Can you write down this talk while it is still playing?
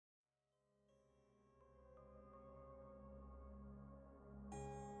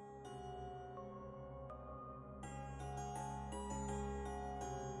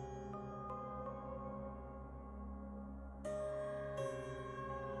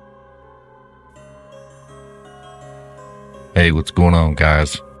Hey, what's going on,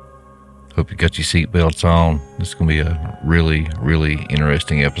 guys? Hope you got your seatbelts on. This is going to be a really, really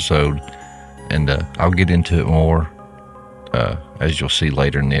interesting episode, and I'll get into it more as you'll see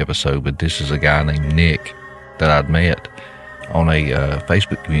later in the episode, but this is a guy named Nick that I'd met on a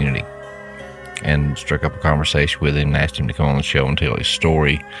Facebook community and struck up a conversation with him and asked him to come on the show and tell his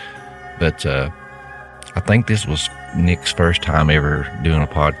story. But I think this was Nick's first time ever doing a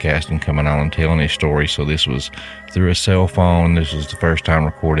podcast and coming on and telling his story. So this was through a cell phone. This was the first time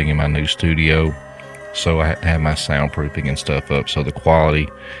recording in my new studio. So I have my soundproofing and stuff up. So the quality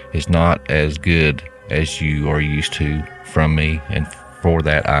is not as good as you are used to from me. And for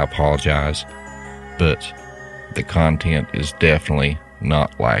that, I apologize. But the content is definitely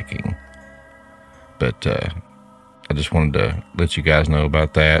not lacking. But I just wanted to let you guys know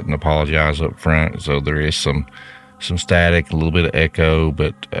about that and apologize up front. So there is some static, a little bit of echo,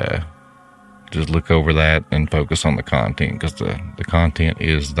 but just look over that and focus on the content, because the content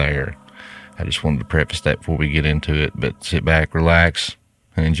is there. I just wanted to preface that before we get into it, but sit back, relax,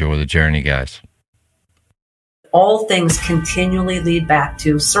 and enjoy the journey, guys. All things continually lead back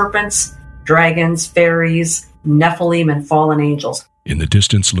to serpents, dragons, fairies, Nephilim, and fallen angels. In the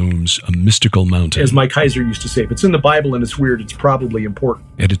distance looms a mystical mountain. As Mike Heiser used to say, if it's in the Bible and it's weird, it's probably important.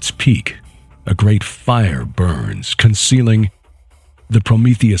 At its peak, a great fire burns, concealing the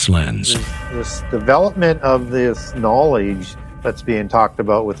Prometheus lens. This development of this knowledge that's being talked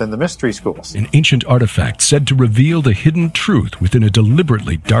about within the mystery schools. An ancient artifact said to reveal the hidden truth within a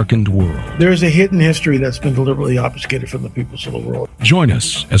deliberately darkened world. There is a hidden history that's been deliberately obfuscated from the peoples of the world. Join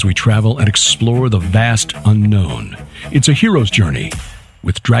us as we travel and explore the vast unknown. It's a hero's journey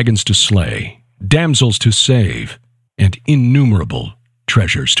with dragons to slay, damsels to save, and innumerable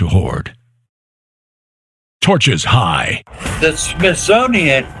treasures to hoard. Torches high. The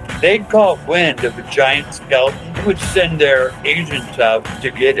Smithsonian, they caught wind of a giant skeleton, would send their agents out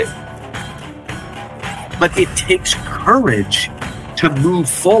to get it. But it takes courage to move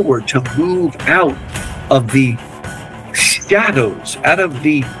forward, to move out of the shadows, out of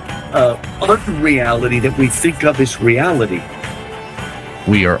the unreality that we think of as reality.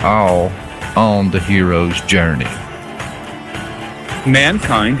 We are all on the hero's journey.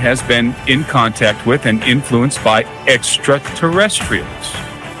 Mankind has been in contact with and influenced by extraterrestrials.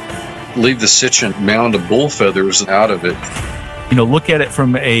 Leave the Sitchin mound of bull feathers out of it. You know, look at it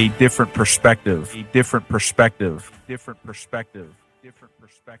from a different perspective. A different perspective. Different perspective. Different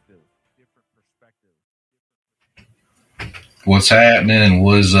perspective. Different perspective. What's happening and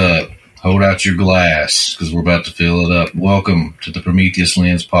what's up? Hold out your glass, because we're about to fill it up. Welcome to the Prometheus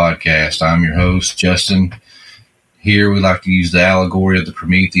Lens podcast. I'm your host, Justin. Here we like to use the allegory of the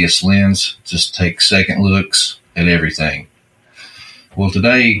Prometheus lens, just take second looks at everything. Well,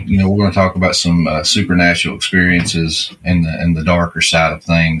 today, we're going to talk about some supernatural experiences and the darker side of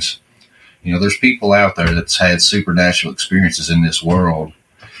things. There's people out there that's had supernatural experiences in this world,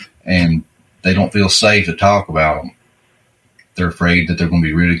 and they don't feel safe to talk about them. They're afraid that they're going to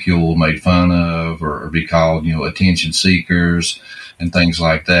be ridiculed, made fun of, or be called, attention seekers and things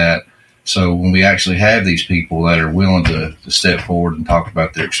like that. So when we actually have these people that are willing to step forward and talk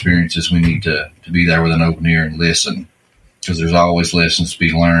about their experiences, we need to be there with an open ear and listen, because there's always lessons to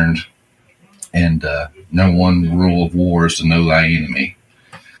be learned. And no one rule of war is to know thy enemy.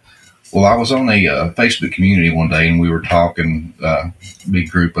 Well, I was on a Facebook community one day, and we were talking, a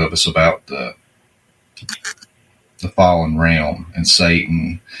big group of us, about the fallen realm and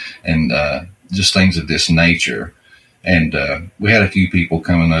Satan and just things of this nature. And we had a few people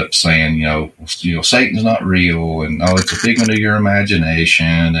coming up saying, Satan's not real, and it's a figment of your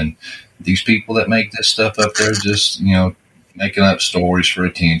imagination, and these people that make this stuff up there just, making up stories for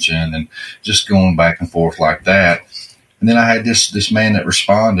attention, and just going back and forth like that. And then I had this man that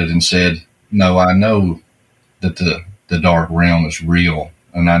responded and said, no, I know that the dark realm is real,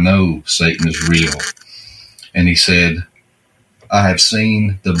 and I know Satan is real. And he said, I have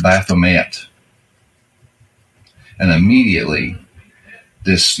seen the Baphomet. And immediately,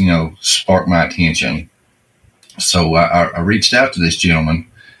 this, sparked my attention. So I reached out to this gentleman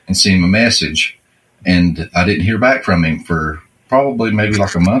and sent him a message. And I didn't hear back from him for probably maybe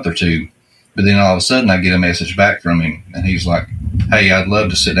like a month or two. But then all of a sudden, I get a message back from him. And he's like, hey, I'd love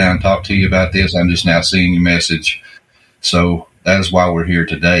to sit down and talk to you about this. I'm just now seeing your message. So that is why we're here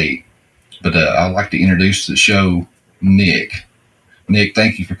today. But I'd like to introduce to the show Nick. Nick,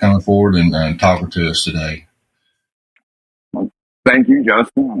 thank you for coming forward and talking to us today. Thank you,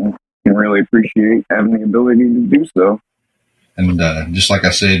 Justin. I really appreciate having the ability to do so. And just like I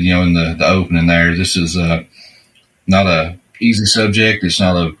said, in the opening there, this is not a easy subject. It's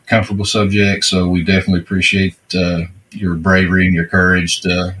not a comfortable subject. So we definitely appreciate your bravery and your courage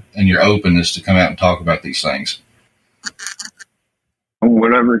and your openness to come out and talk about these things.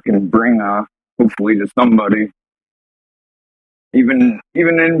 Whatever can bring, hopefully, to somebody. Even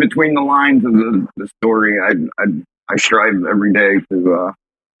in between the lines of the story, I strive every day to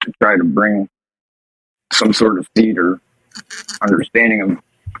try to bring some sort of seed or understanding of,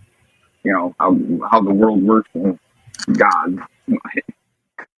 how the world works and God.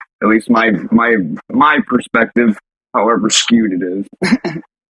 At least my perspective, however skewed it is,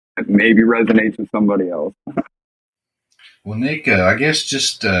 it maybe resonates with somebody else. Well, Nick, I guess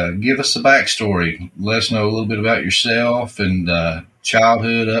just give us a backstory. Let us know a little bit about yourself and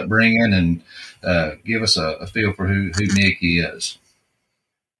childhood, upbringing, and give us a feel for who Nick is.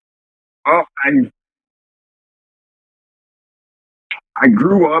 Well, I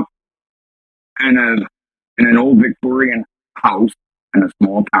grew up in an old Victorian house in a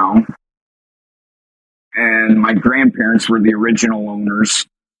small town, and my grandparents were the original owners,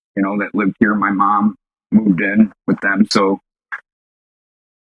 that lived here. My mom moved in with them, so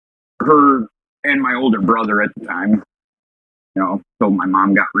her and my older brother at the time, so my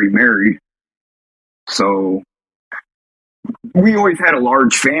mom got remarried. So we always had a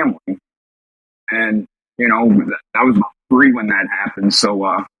large family, and that was about 3 when that happened. So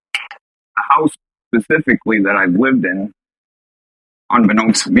the house specifically that I've lived in,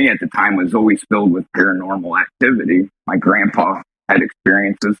 unbeknownst to me at the time, was always filled with paranormal activity. My grandpa had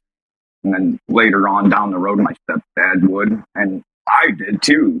experiences, and then later on down the road, my stepdad would, and I did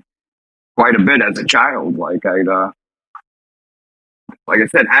too, quite a bit as a child. Like I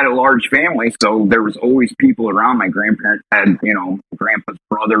said, had a large family, so there was always people around. My grandparents had, grandpa's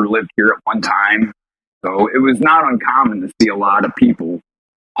brother lived here at one time, so it was not uncommon to see a lot of people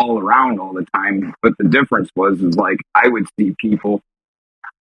all around all the time. But the difference is like I would see people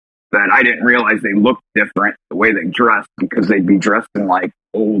that I didn't realize they looked different the way they dressed, because they'd be dressed in like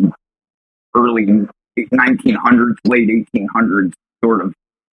old, early 1900s, late 1800s sort of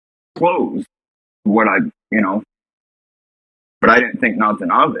clothes. But I didn't think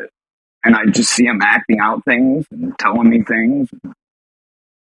nothing of it. And I just see them acting out things and telling me things.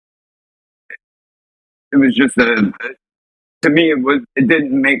 It was just to me, it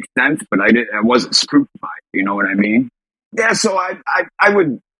didn't make sense, but I wasn't spooked by it. You know what I mean? Yeah. So I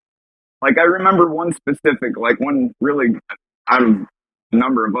would, like, I remember one specific, like one really out of a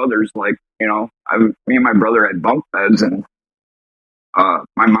number of others, like, me and my brother had bunk beds, and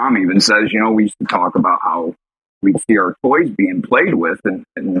my mom even says, we used to talk about how we'd see our toys being played with, and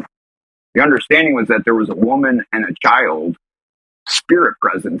the understanding was that there was a woman and a child spirit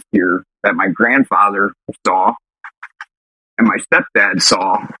presence here that my grandfather saw and my stepdad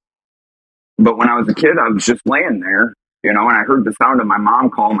saw. But when I was a kid, I was just laying there, and I heard the sound of my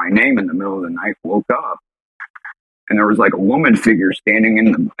mom call my name in the middle of the night, woke up, and there was like a woman figure standing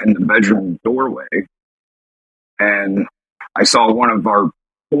in the bedroom doorway. And I saw one of our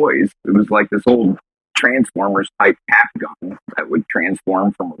toys. It was like this old Transformers type cap gun that would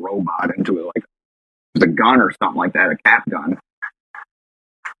transform from a robot into a gun or something like that, a cap gun.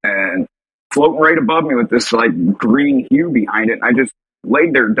 And floating right above me with this like green hue behind it. I just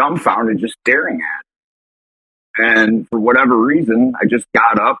laid there dumbfounded, just staring at it. And for whatever reason, I just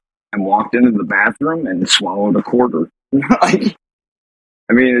got up and walked into the bathroom and swallowed a quarter.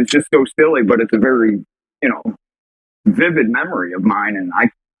 It's just so silly, but it's a very, vivid memory of mine. And I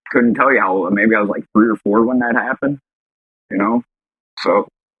couldn't tell you how, maybe I was like 3 or 4 when that happened, so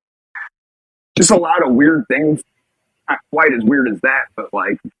just a lot of weird things, not quite as weird as that, but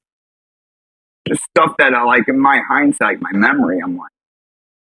like just stuff that I, like, in my hindsight, my memory, I'm like,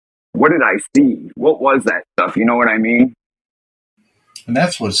 what did I see? What was that stuff? You know what I mean? And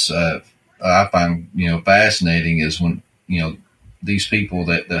that's what's I find fascinating is when these people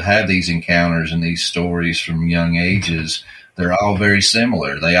that have these encounters and these stories from young ages, they're all very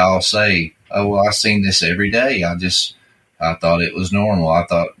similar. They all say, "Oh, well, I've seen this every day. I thought it was normal. I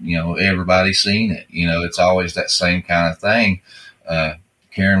thought everybody's seen it." It's always that same kind of thing.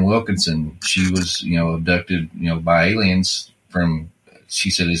 Karen Wilkinson, she was abducted by aliens from, she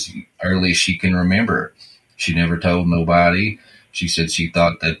said, as early as she can remember. She never told nobody. She said she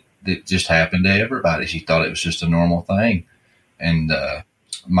thought that it just happened to everybody. She thought it was just a normal thing. And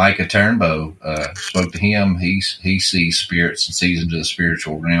Micah Turnbow, spoke to him. He sees spirits and sees into the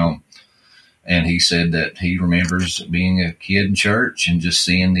spiritual realm. And he said that he remembers being a kid in church and just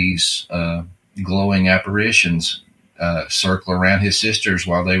seeing these glowing apparitions circle around his sisters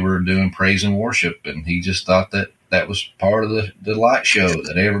while they were doing praise and worship. And he just thought that was part of the light show,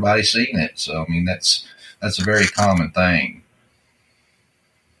 that everybody's seen it. So, that's a very common thing.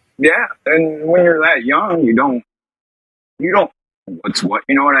 Yeah, and when you're that young, you don't you don't know what's what.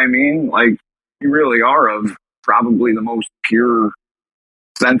 You know what I mean? Like, you really are of probably the most pure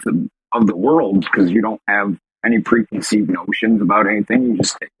sense of the world, because you don't have any preconceived notions about anything. You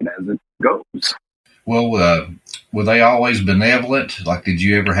just take it as it goes. Well, were they always benevolent? Like, did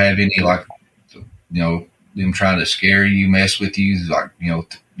you ever have any, like, them trying to scare you, mess with you? Like,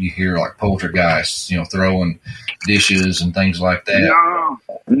 you hear like poltergeists, throwing dishes and things like that.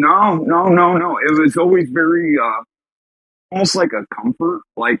 No. It was always very, almost like a comfort,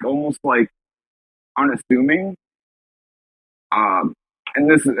 like almost like unassuming. And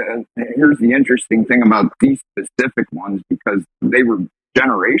here's the interesting thing about these specific ones, because they were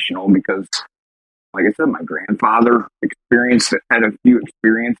generational, because like I said, my grandfather had a few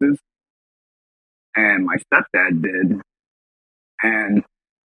experiences, and my stepdad did. And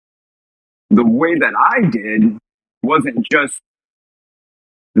the way that I did wasn't just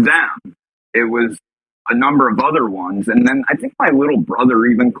them. It was a number of other ones. And then I think my little brother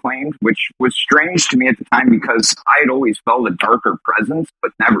even claimed, which was strange to me at the time, because I had always felt a darker presence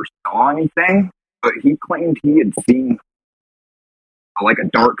but never saw anything. But he claimed he had seen like a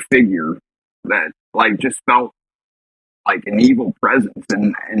dark figure that like just felt like an evil presence.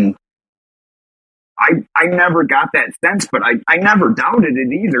 And I never got that sense, but I never doubted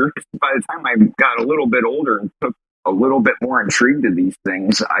it either. Cause by the time I got a little bit older and took a little bit more intrigued to these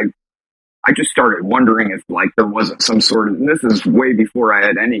things, I just started wondering if like there wasn't some sort of, and this is way before I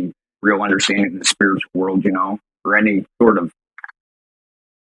had any real understanding of the spiritual world, or any sort of,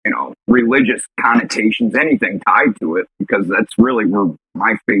 religious connotations, anything tied to it, because that's really where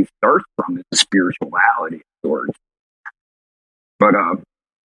my faith starts from, is the spirituality of sorts. But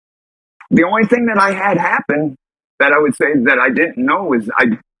the only thing that I had happen that I would say that I didn't know is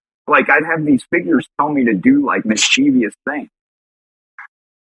I'd have these figures tell me to do like mischievous things.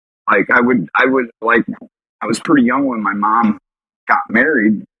 Like I was pretty young when my mom got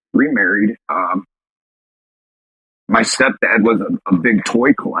remarried. My stepdad was a big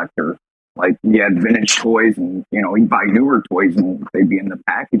toy collector. Like, he had vintage toys, and he'd buy newer toys, and they'd be in the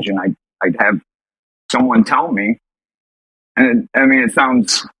package, and I'd have someone tell me, and it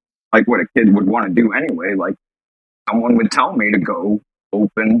sounds like what a kid would want to do anyway. Like, someone would tell me to go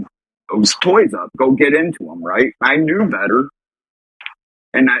open those toys up, go get into them, right? I knew better.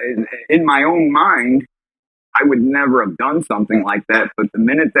 And in my own mind, I would never have done something like that. But the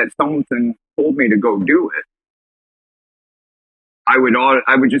minute that something told me to go do it, I would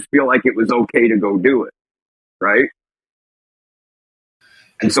just feel like it was okay to go do it, right?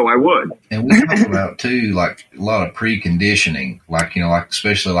 And so I would. And we talk about too, like a lot of preconditioning, like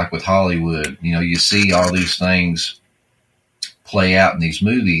especially like with Hollywood, you see all these things play out in these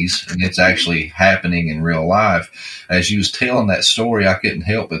movies, and it's actually happening in real life. As you was telling that story, I couldn't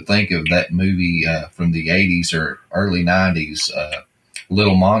help but think of that movie from the 80s or early 90s,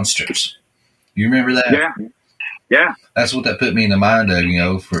 Little Monsters. You remember that? Yeah. That's what that put me in the mind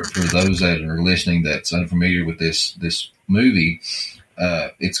of, for those that are listening that's unfamiliar with this movie.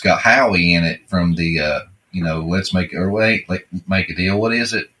 It's got Howie in it from the, Let's Make a Deal. What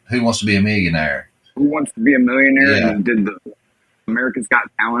is it? Who Wants to Be a Millionaire? Who Wants to Be a Millionaire? Yeah. And did the America's Got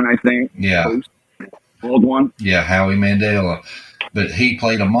Talent, I think. Yeah. Old one. Yeah, Howie Mandela. But he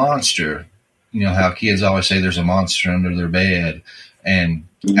played a monster. How kids always say there's a monster under their bed. And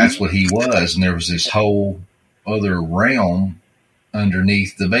that's what he was. And there was this whole other realm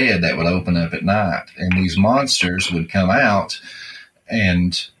underneath the bed that would open up at night. And these monsters would come out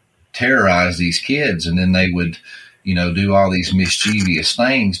and terrorize these kids. And then they would, do all these mischievous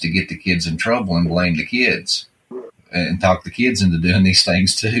things to get the kids in trouble and blame the kids and talk the kids into doing these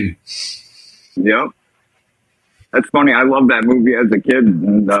things too. Yep. That's funny. I loved that movie as a kid.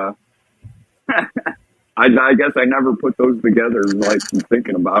 And I guess I never put those together, like,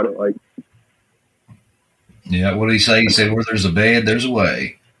 thinking about it. Like, yeah, what did he say? He said, where there's a bed, there's a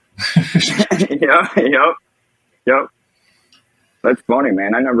way. Yep. That's funny,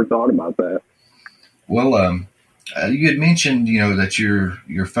 man. I never thought about that. Well, you had mentioned, that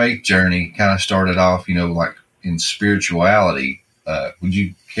your faith journey kind of started off, like in spirituality. Would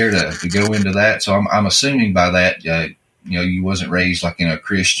you care to go into that? So I'm assuming by that, you wasn't raised like in a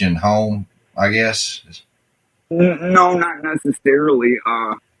Christian home, I guess. No, not necessarily.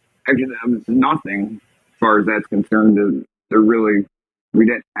 Actually, nothing as far as that's concerned. We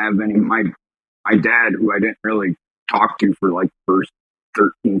didn't have any. My dad, who I didn't really talk to for like the first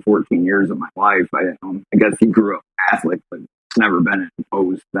 13, 14 years of my life, I guess he grew up Catholic, but it's never been an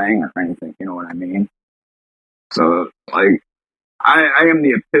imposed thing or anything. You know what I mean? So, like, I am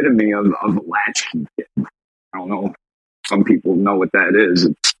the epitome of a latchkey kid. I don't know. Some people know what that is.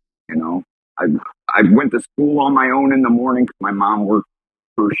 It's, I went to school on my own in the morning because my mom worked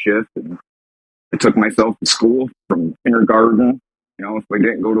first shift, and I took myself to school from kindergarten. You know, if we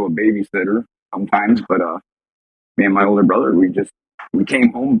didn't go to a babysitter sometimes, but me and my older brother, we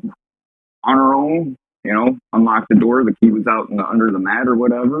came home on our own. You know, unlocked the door, the key was out under the mat or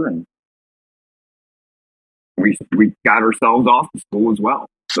whatever, and we got ourselves off to school as well.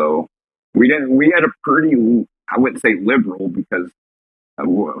 So we had a pretty, I wouldn't say liberal, because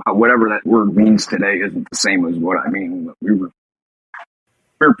whatever that word means today isn't the same as what I mean. But we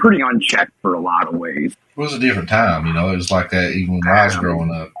were pretty unchecked for a lot of ways. It was a different time, you know. It was like that even when I was growing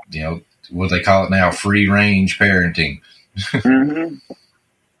up. You know, what they call it now, free range parenting. Mm-hmm.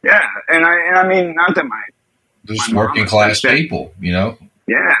 Yeah, and I mean, not that just working class people, you know.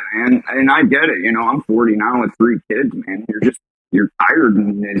 Yeah, and I get it. You know, I'm 40 now with 3 kids, man. You're tired,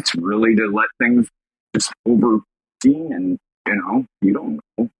 and it's really to let things just overseen, and you know, you don't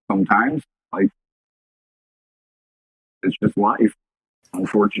know sometimes. Like, it's just life,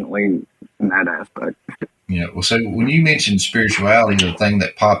 unfortunately, in that aspect. Yeah. Well, so when you mentioned spirituality, the thing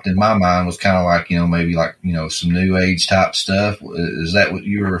that popped in my mind was kind of like, you know, maybe like, you know, some new age type stuff. Is that what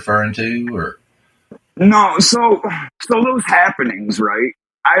you were referring to, or? No. So those happenings, right?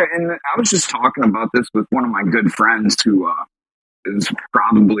 I was just talking about this with one of my good friends who is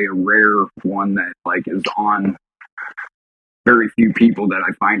probably a rare one that like is on very few people that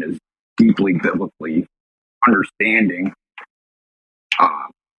I find is deeply biblically understanding.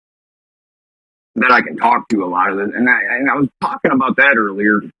 That I can talk to a lot of it. And I was talking about that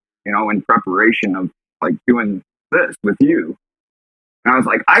earlier, you know, in preparation of like doing this with you. And I was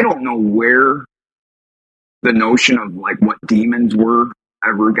like, I don't know where the notion of like what demons were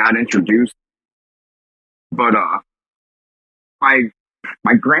ever got introduced. But my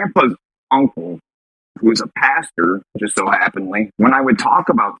grandpa's uncle, who was a pastor, just so happenedly, when I would talk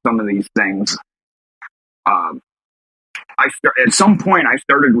about some of these things, at some point I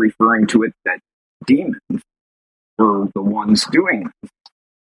started referring to it that demons were the ones doing this.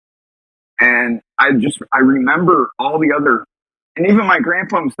 And I remember all the other, and even my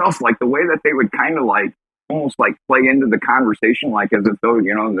grandpa himself, like the way that they would kind of like almost like play into the conversation, like as if though,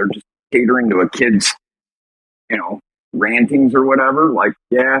 you know, they're just catering to a kid's, you know, rantings or whatever. Like,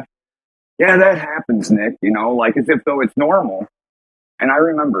 yeah, that happens, Nick, you know, like as if though it's normal. And I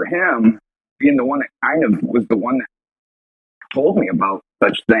remember him being the one that kind of was the one that told me about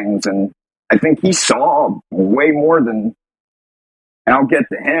such things. And I think he saw way more than, and I'll get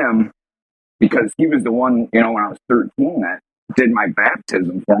to him because he was the one, you know, when I was 13 that did my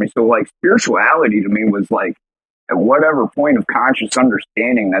baptism for me. So like spirituality to me was like at whatever point of conscious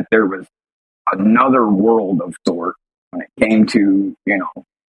understanding that there was another world of sort when it came to, you know,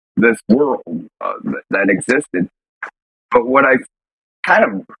 this world that existed. But what I kind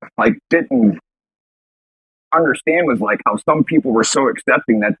of like didn't understand was like how some people were so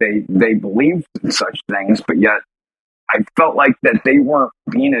accepting that they believed in such things, but yet I felt like that they weren't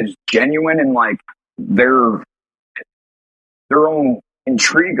being as genuine in like their own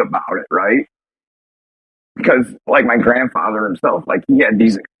intrigue about it, right? Because like my grandfather himself, like he had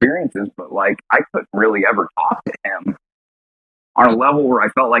these experiences, but like I couldn't really ever talk to him on a level where I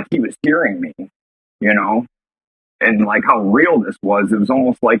felt like he was hearing me, you know, and like how real this was. It was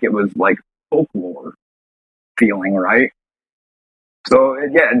almost like it was like folklore feeling, right? So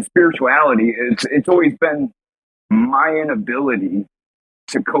yeah, in spirituality, it's always been my inability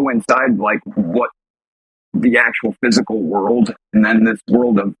to coincide like what the actual physical world and then this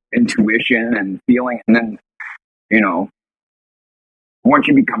world of intuition and feeling, and then, you know, once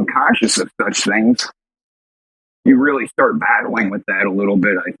you become conscious of such things, you really start battling with that a little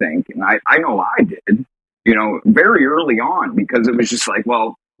bit, I think. And I know I did, you know, very early on, because it was just like,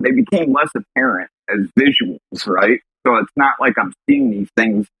 well, they became less apparent as visuals, right? So it's not like I'm seeing these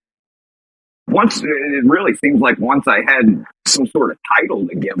things. Once, it really seems like once I had some sort of title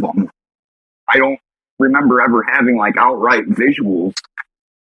to give them, I don't remember ever having like outright visuals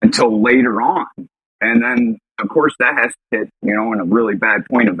until later on. And then, of course, that has to hit, you know, in a really bad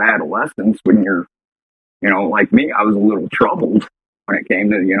point of adolescence when you're, you know, like me, I was a little troubled when it came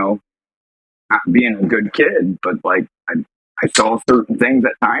to, you know, not being a good kid, but like I saw certain things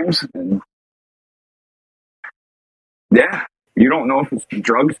at times, and yeah, you don't know if it's the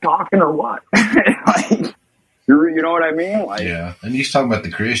drugs talking or what. Like, you know what I mean? Like, yeah, and he's talking about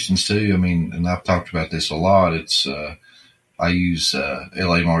the Christians too. I mean, and I've talked about this a lot. It's I use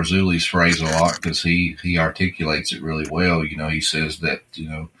L.A. Marzulli's phrase a lot because he articulates it really well. You know, he says that, you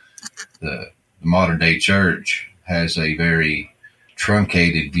know, the modern day church has a very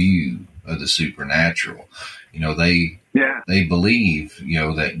truncated view of the supernatural. You know, they believe, you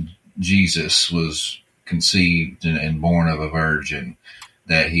know, that Jesus was conceived and born of a virgin,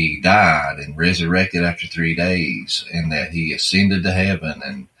 that he died and resurrected after 3 days, and that he ascended to heaven,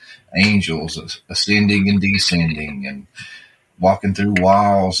 and angels ascending and descending and walking through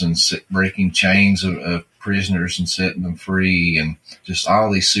walls and breaking chains of prisoners and setting them free, and just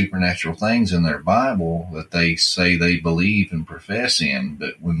all these supernatural things in their Bible that they say they believe and profess in.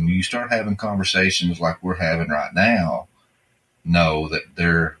 But when you start having conversations like we're having right now, know that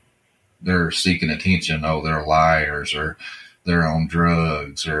they're seeking attention. Oh, they're liars, or they're on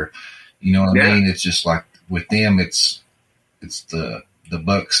drugs, or you know what I mean? It's just like with them, it's the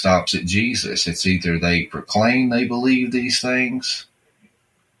buck stops at Jesus. It's either they proclaim they believe these things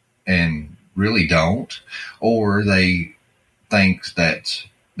and really don't, or they think that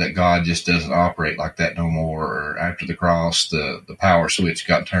God just doesn't operate like that no more, or after the cross, the power switch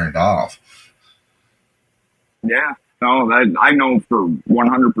got turned off. Yeah, no, I know for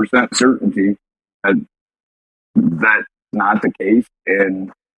 100% certainty that that's not the case.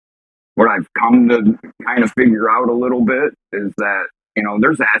 And what I've come to kind of figure out a little bit is that,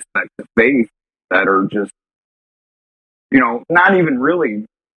 there's aspects of faith that are just, not even really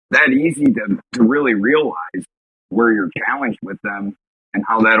that easy to really realize where you're challenged with them, and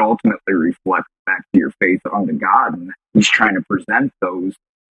how that ultimately reflects back to your faith unto God. And he's trying to present those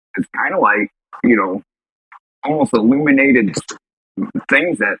as kind of like, almost illuminated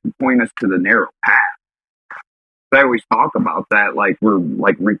things that point us to the narrow path. I always talk about that, like we're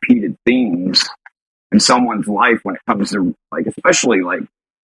like repeated themes in someone's life when it comes to like, especially like,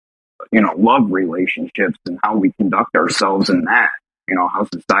 love relationships and how we conduct ourselves in that, how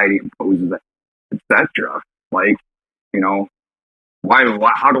society imposes it, etc. Like,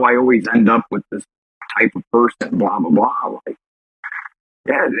 how do I always end up with this type of person, blah, blah, blah. Like,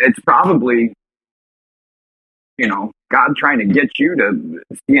 yeah, it's probably, God trying to get you to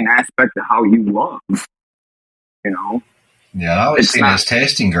see an aspect of how you love, Yeah, I always see it as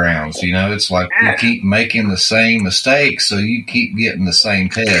testing grounds. It's like you keep making the same mistakes, so you keep getting the same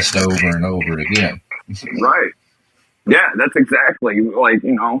test over and over again. Right. Yeah, that's exactly like,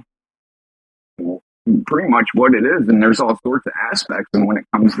 pretty much what it is. And there's all sorts of aspects. And when it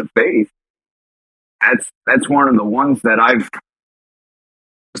comes to faith, that's one of the ones that I'm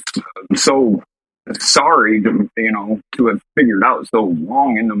so sorry to have figured out so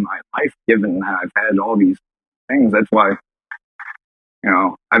long into my life, given that I've had all these things. That's why,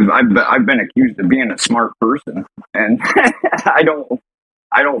 I've been accused of being a smart person, and I don't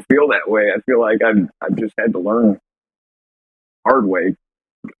feel that way. I feel like I've just had to learn hard way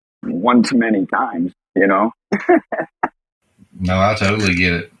one too many times, No, I totally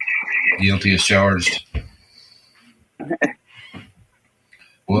get it. Guilty as charged.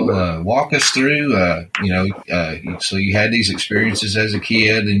 Well, walk us through, so you had these experiences as a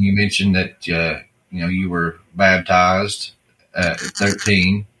kid, and you mentioned that, you were baptized at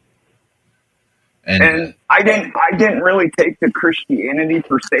 13. And I didn't really take to Christianity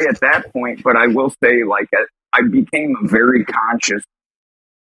per se at that point, but I will say, like, I became a very conscious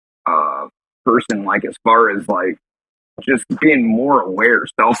person, like, as far as, like, just being more aware,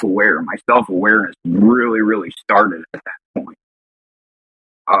 self-aware. My self-awareness really, really started at that point.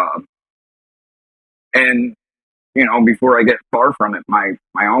 And, before I get far from it, my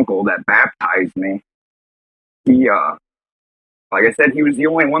uncle that baptized me, he, like I said, he was the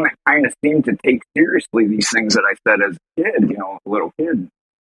only one that kind of seemed to take seriously these things that I said as a kid, a little kid.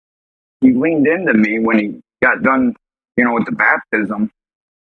 He leaned into me when he got done, with the baptism,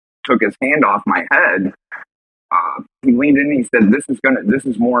 took his hand off my head. He leaned in and he said, this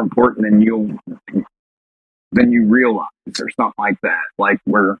is more important than you realize, or something like that. Like,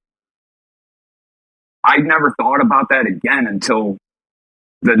 where I'd never thought about that again until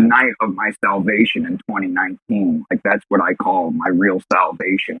the night of my salvation in 2019. Like, that's what I call my real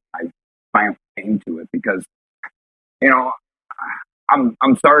salvation. I finally came to it because,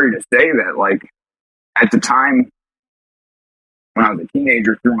 I'm sorry to say that, like, at the time when I was a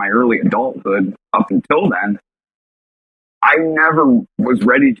teenager through my early adulthood up until then, I never was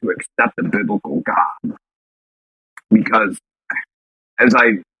ready to accept a biblical God, because as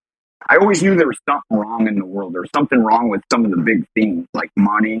I always knew there was something wrong in the world. There was something wrong with some of the big themes, like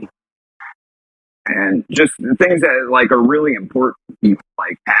money and just the things that, like, are really important to people,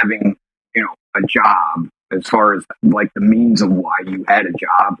 like having, a job, as far as, like, the means of why you had a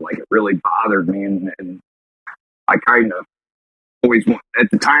job. Like, it really bothered me. And I kind of always, at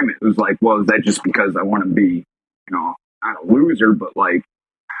the time, it was like, well, is that just because I want to be, not a loser, but, like,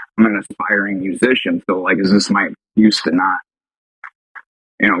 I'm an aspiring musician. So, like, is this my excuse to not,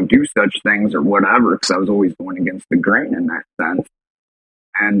 do such things or whatever? Because I was always going against the grain in that sense.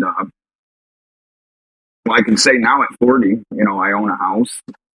 And well, I can say now at 40, I own a house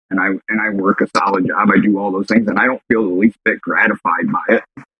and I work a solid job. I do all those things, and I don't feel the least bit gratified by it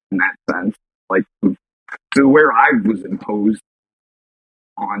in that sense. Like to where I was imposed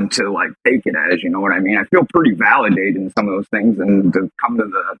on to like take it as, you know what I mean? I feel pretty validated in some of those things, and to come to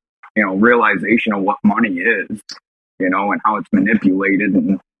the realization of what money is, and how it's manipulated,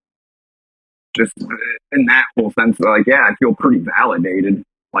 and just in that whole sense, like, yeah, I feel pretty validated.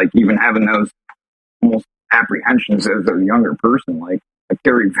 Like even having those almost apprehensions as a younger person, like I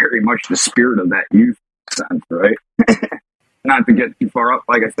carry very much the spirit of that youth sense, right? Not to get too far up,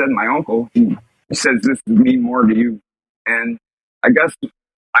 like I said, my uncle, he says this would mean more to you, and I guess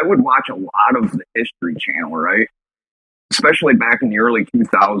I would watch a lot of the History Channel, right? Especially back in the early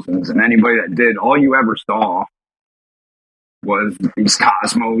 2000s, and anybody that did, all you ever saw was these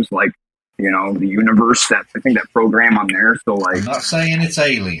cosmos, like, the universe. I think that program on there. So, like, I'm not saying it's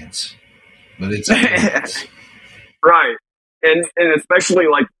aliens, but it's aliens. Right. And especially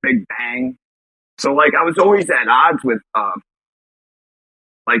like Big Bang. So, like, I was always at odds with,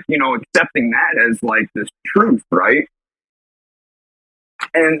 accepting that as like this truth, right?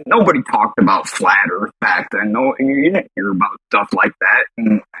 And nobody talked about flat Earth back then. No, you didn't hear about stuff like that.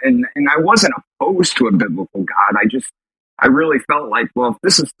 And I wasn't opposed to a biblical God. I really felt like, well, if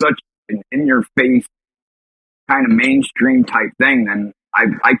this is such an in-your-face kind of mainstream type thing, then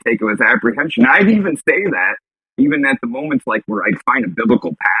I take it with apprehension. I'd even say that, even at the moments like where I'd find a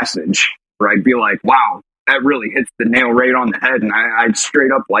biblical passage where I'd be like, wow, that really hits the nail right on the head. And I'd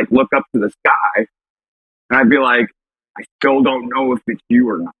straight up like look up to the sky and I'd be like, I still don't know if it's you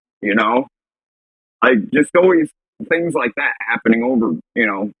or not, Like just always things like that happening over,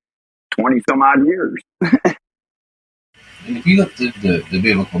 20 some odd years. And if you look at the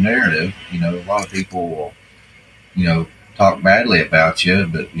biblical narrative, a lot of people will, talk badly about you,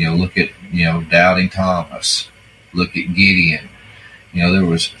 but, look at, doubting Thomas, look at Gideon. There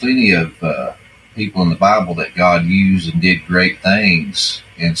was plenty of people in the Bible that God used and did great things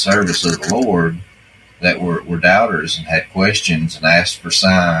in service of the Lord that were doubters and had questions and asked for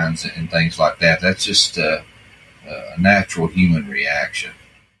signs and things like that. That's just a natural human reaction.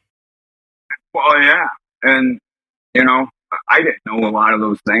 Well, yeah. And, I didn't know a lot of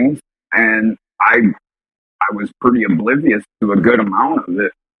those things, and I was pretty oblivious to a good amount of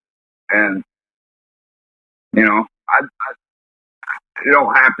it. And, it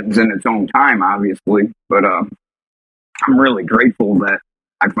all happens in its own time, obviously, but I'm really grateful that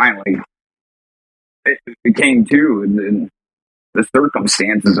I finally it came to in the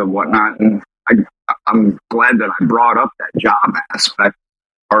circumstances of whatnot. And I'm glad that I brought up that job aspect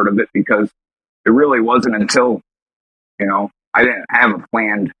part of it, because it really wasn't until, I didn't have a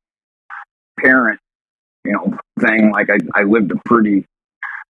planned parent, thing. Like I lived a pretty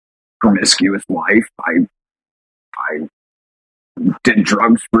promiscuous life. I did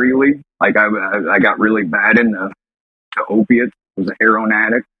drugs freely. Like I got really bad into opiates. I was a heroin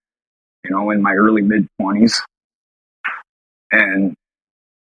addict, in my early mid-20s. And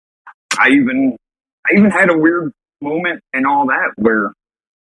I even had a weird moment and all that where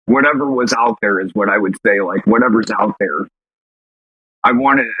whatever was out there is what I would say, like whatever's out there. I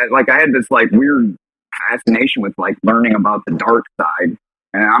had this like weird fascination with like learning about the dark side.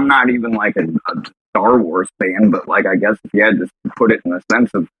 And I'm not even like a Star Wars fan, but like, I guess if you had to put it in the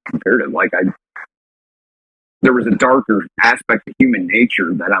sense of comparative, like there was a darker aspect of human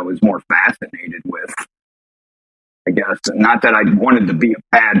nature that I was more fascinated with, I guess. And not that I wanted to be a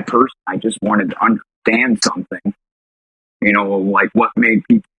bad person. I just wanted to understand something, like what made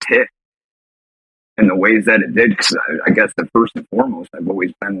people tick in the ways that it did. Because I guess that first and foremost, I've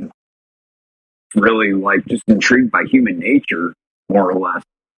always been really like just intrigued by human nature, more or less,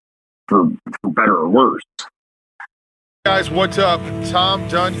 for better or worse. Guys, what's up? Tom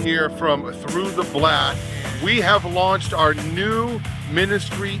Dunn here from Through the Black. We have launched our new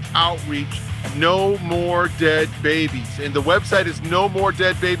ministry outreach, No More Dead Babies. And the website is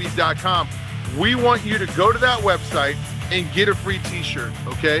nomoredeadbabies.com. We want you to go to that website and get a free t-shirt,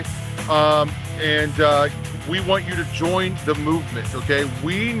 okay? And we want you to join the movement, okay?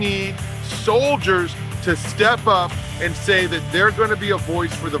 We need soldiers to step up and say that they're going to be a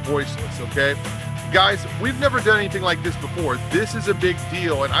voice for the voiceless, okay? Guys, we've never done anything like this before. This is a big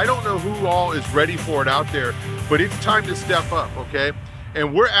deal, and I don't know who all is ready for it out there, but it's time to step up, okay?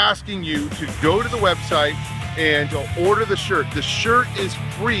 And we're asking you to go to the website and order the shirt. The shirt is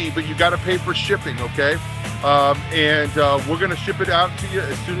free, but you got to pay for shipping, okay? We're going to ship it out to you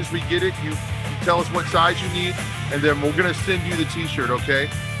as soon as we get it. You tell us what size you need, and then we're going to send you the t-shirt, okay?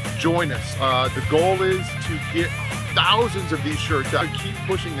 Join us. The goal is to get thousands of these shirts out. Keep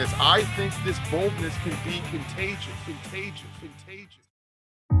pushing this. I think this boldness can be contagious.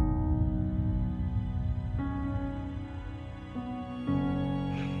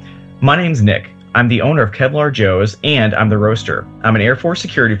 My name's Nick. I'm the owner of Kevlar Joe's, and I'm the roaster. I'm an Air Force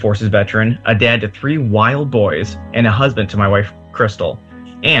Security Forces veteran, a dad to 3 wild boys, and a husband to my wife, Crystal,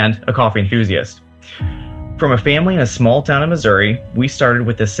 and a coffee enthusiast. From a family in a small town in Missouri, we started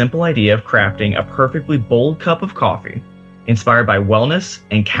with the simple idea of crafting a perfectly bold cup of coffee. Inspired by wellness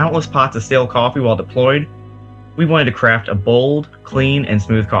and countless pots of stale coffee while deployed, we wanted to craft a bold, clean, and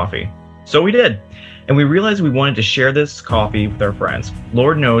smooth coffee. So we did. And we realized we wanted to share this coffee with our friends.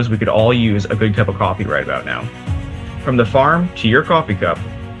 Lord knows we could all use a good cup of coffee right about now. From the farm to your coffee cup,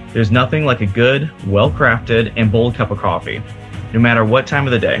 there's nothing like a good, well-crafted, and bold cup of coffee. No matter what time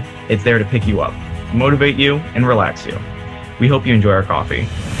of the day, it's there to pick you up, motivate you, and relax you. We hope you enjoy our coffee.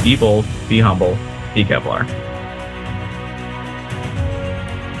 Be bold, be humble, be Kevlar.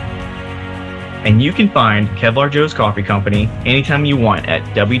 And you can find Kevlar Joe's Coffee Company anytime you want at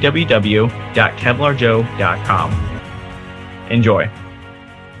www.kevlarjoe.com. Enjoy.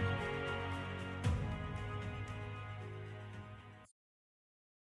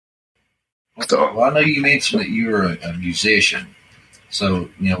 Well, I know you mentioned that you were a musician. So,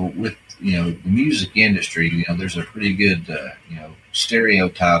 with, the music industry, there's a pretty good,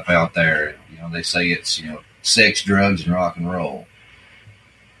 stereotype out there. They say it's, sex, drugs, and rock and roll.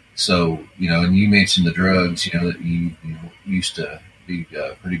 So, and you mentioned the drugs, that you used to be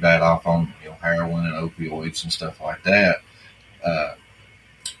pretty bad off on, heroin and opioids and stuff like that.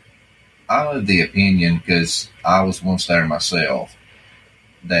 I'm of the opinion, because I was once there myself,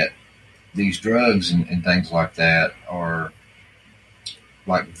 that these drugs and things like that are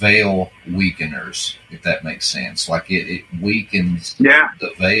like veil weakeners, if that makes sense. Like it weakens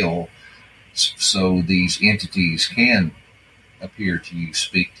the veil so these entities can appear to you,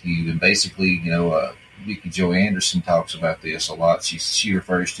 speak to you, and basically, Vicky Jo Anderson talks about this a lot. She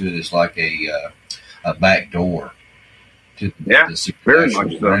refers to it as like a back door to the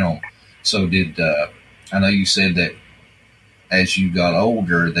supernatural realm. So did I know you said that as you got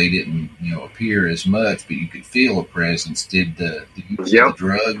older, they didn't appear as much, but you could feel a presence. Did the use of the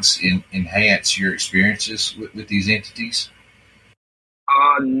drugs enhance your experiences with these entities?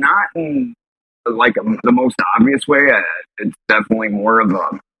 Not in like the most obvious way. It's definitely more of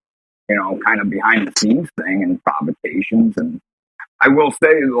a, kind of behind the scenes thing and provocations. And I will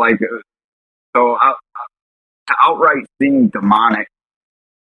say, to outright seeing demonic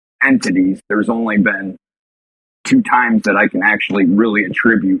entities, there's only been 2 times that I can actually really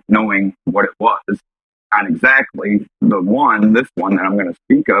attribute knowing what it was. Not exactly this one that I'm going to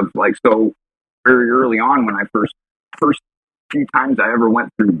speak of. So very early on, when I first few times I ever went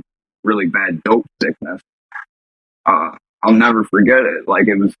through really bad dope sickness, I'll never forget it.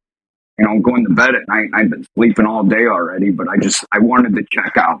 It was, going to bed at night, and I'd been sleeping all day already, but I wanted to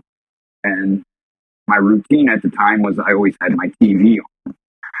check out. And my routine at the time was I always had my TV on,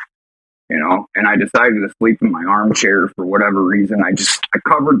 and I decided to sleep in my armchair for whatever reason. I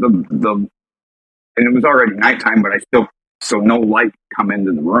covered the, and it was already nighttime, but so no light come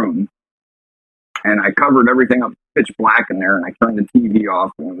into the room. And I covered everything up pitch black in there, and I turned the TV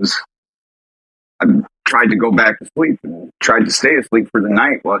off, and I tried to go back to sleep and tried to stay asleep for the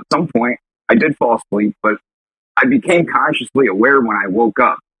night. Well, at some point I did fall asleep, but I became consciously aware when I woke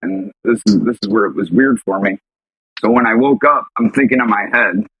up. And this is where it was weird for me. So when I woke up, I'm thinking in my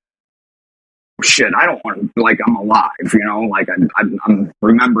head, shit, I don't want to, I'm alive, I'm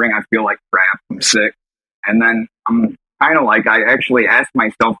remembering I feel like crap, I'm sick. And then I'm kind of I actually asked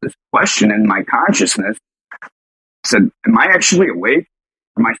myself this question in my consciousness. I said, am I actually awake?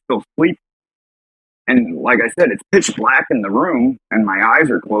 Am I still asleep? And like I said, it's pitch black in the room and my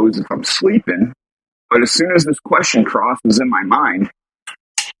eyes are closed if I'm sleeping. But as soon as this question crosses in my mind,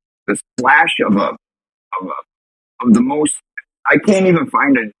 this flash of the most, I can't even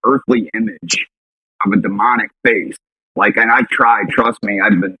find an earthly image of a demonic face. And I've tried, trust me,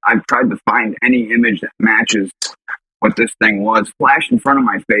 I've tried to find any image that matches what this thing was, flashed in front of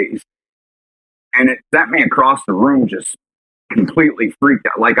my face. And it sent me across the room just completely freaked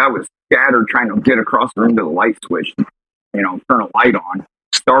out. I was scattered trying to get across the room to the light switch, turn a light on.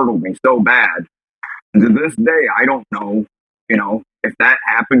 Startled me so bad. And to this day, I don't know, if that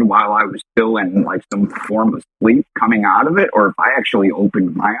happened while I was still in some form of sleep coming out of it, or if I actually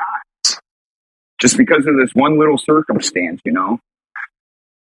opened my eyes. Just because of this one little circumstance, And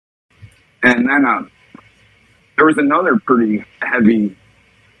then there was another pretty heavy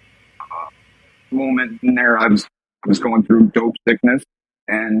moment in there. I was going through dope sickness,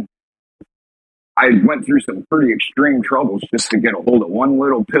 and I went through some pretty extreme troubles just to get a hold of one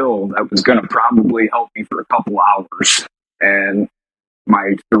little pill that was going to probably help me for a couple hours. And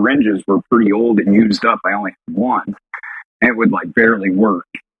my syringes were pretty old and used up. I only had one, and it would like barely work.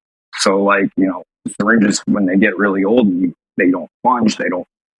 So like, you know, syringes, when they get really old, they don't plunge, they don't,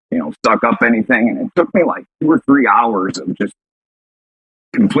 you know, suck up anything. And it took me like 2 or 3 hours of just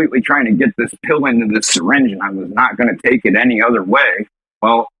completely trying to get this pill into this syringe, and I was not going to take it any other way.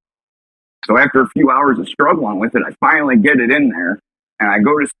 Well, so after a few hours of struggling with it, I finally get it in there, and I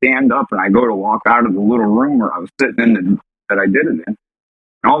go to stand up, and I go to walk out of the little room where I was sitting in that I did it in.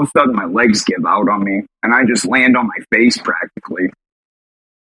 And all of a sudden, my legs give out on me, and I just land on my face practically.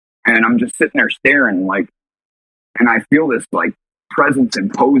 And I'm just sitting there staring, like, and I feel this like presence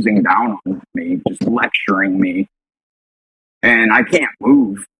imposing down on me, just lecturing me, and I can't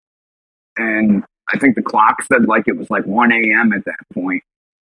move. And I think the clock said like it was like 1 a.m. at that point.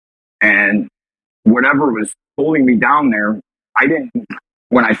 And whatever was holding me down there,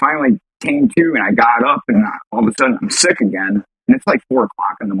 when I finally came to and I got up, and all of a sudden I'm sick again, and it's like 4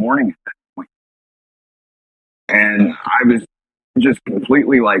 o'clock in the morning at that point. And I was just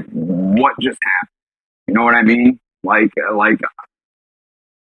completely like, what just happened? You know what I mean? Like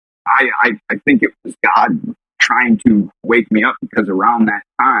I think it was God trying to wake me up, because around that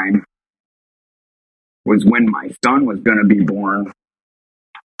time was when my son was going to be born.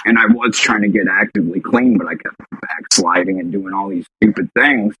 And I was trying to get actively clean, but I kept backsliding and doing all these stupid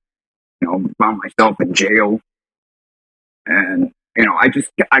things. You know, found myself in jail. And, you know, I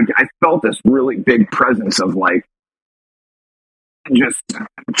felt this really big presence of like, just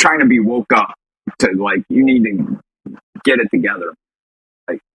trying to be woke up to like, you need to get it together.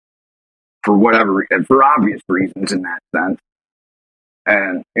 Like, for obvious reasons in that sense.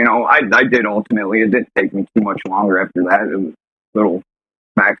 And, you know, I did ultimately. It didn't take me too much longer after that. It was a little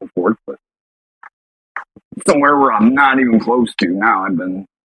back and forth, but somewhere where I'm not even close to now. I've been,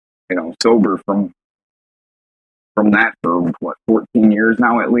 you know, sober from that for 14 years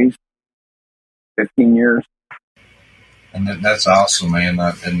now, at least 15 years. And that's awesome, man.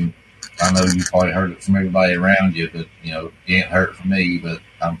 And I know you probably heard it from everybody around you, but you know, you ain't heard it from me. But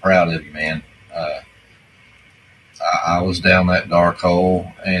I'm proud of you, man. I was down that dark hole,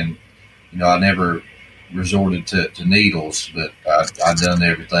 and you know, I never resorted to needles, but I done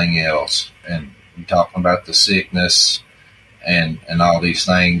everything else. And you talking about the sickness and all these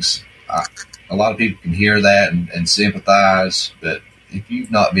things. A lot of people can hear that and sympathize, but if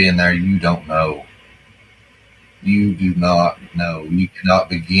you've not been there, you don't know. You do not know. You cannot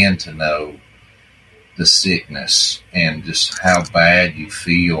begin to know the sickness and just how bad you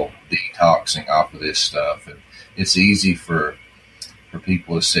feel detoxing off of this stuff. And it's easy for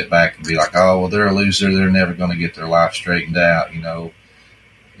people to sit back and be like, oh, well, they're a loser. They're never going to get their life straightened out. You know,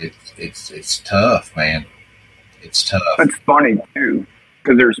 it's tough, man. It's tough. It's funny too,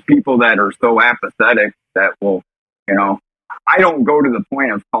 because there's people that are so apathetic that will, you know, I don't go to the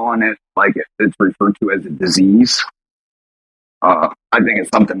point of calling it like it's referred to as a disease. I think it's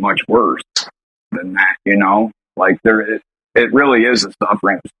something much worse than that, you know, like it really is a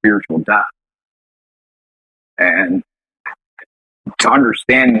suffering of spiritual death. And to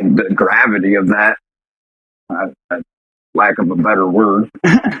understand the gravity of that, lack of a better word,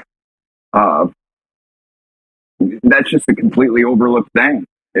 that's just a completely overlooked thing.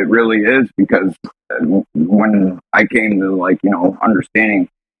 It really is, because when I came to like, you know, understanding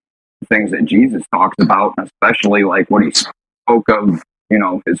things that Jesus talks about, and especially like what he spoke of, you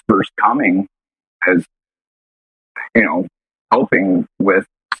know, his first coming as, you know, helping with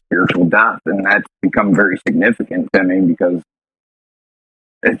spiritual death. And that's become very significant to me, because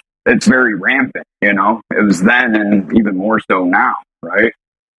it's very rampant, you know. It was then, and even more so now, right?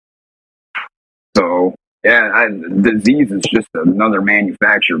 So, yeah, disease is just another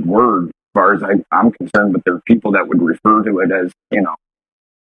manufactured word as far as I'm concerned, but there are people that would refer to it as, you know,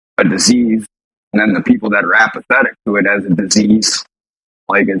 a disease, and then the people that are apathetic to it as a disease.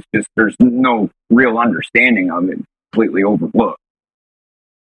 Like, it's just, there's no real understanding of it, completely overlooked.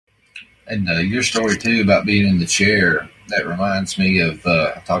 And your story, too, about being in the chair, that reminds me of,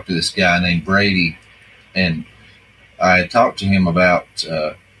 I talked to this guy named Brady, and I talked to him about,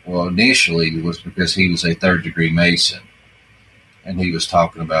 well, initially it was because he was a third-degree Mason, and he was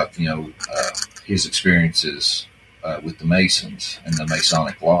talking about, you know, his experiences with the Masons and the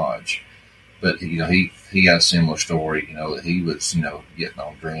Masonic Lodge. But, you know, he had a similar story, you know, that he was, you know, getting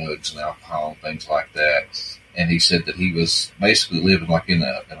on drugs and alcohol and things like that. And he said that he was basically living like in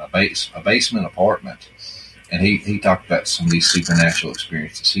a basement apartment. And he talked about some of these supernatural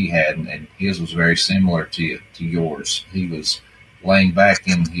experiences he had, and his was very similar to yours. He was laying back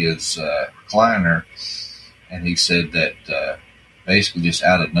in his recliner, and he said that basically just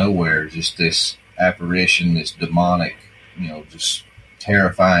out of nowhere, just this apparition, this demonic, just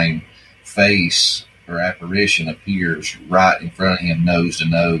terrifying face or apparition appears right in front of him, nose to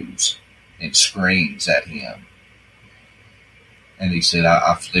nose, and screams at him. And he said,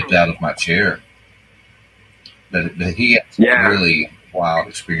 I flipped out of my chair. But he had some really wild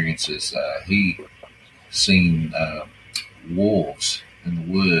experiences. He seen wolves in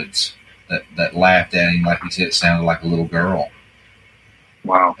the woods that laughed at him, like he said it sounded like a little girl.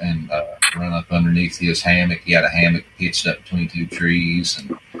 Wow. And run up underneath his hammock. He had a hammock pitched up between two trees.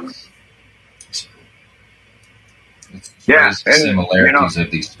 And so it's the similarities of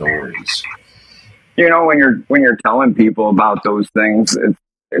these stories. When you're telling people about those things,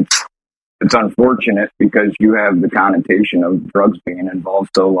 it's unfortunate because you have the connotation of drugs being involved.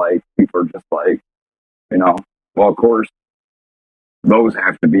 So like people are just like, well, of course those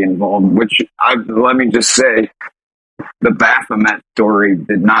have to be involved, which let me just say the Baphomet story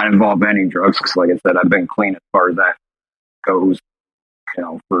did not involve any drugs. Cause like I said, I've been clean as far as that goes,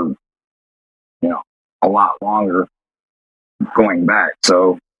 for, a lot longer going back.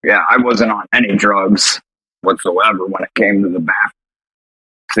 So yeah, I wasn't on any drugs whatsoever when it came to the Baphomet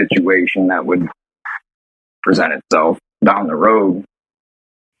situation that would present itself down the road.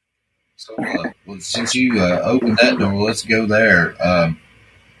 So, since you opened that door, let's go there.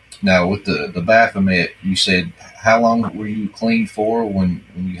 Now, with the Baphomet, you said, how long were you clean for when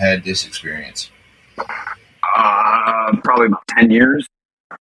you had this experience? Probably about 10 years.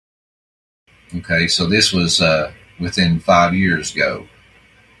 Okay, so this was within 5 years ago.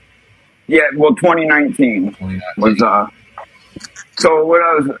 Yeah, well, 2019 was. So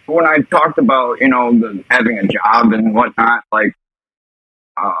when I talked about having a job and whatnot, like,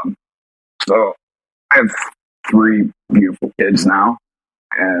 so I have 3 beautiful kids now,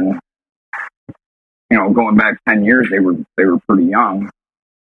 and going back 10 years, they were pretty young,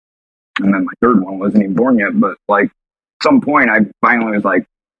 and then my third one wasn't even born yet. But like, at some point, I finally was like,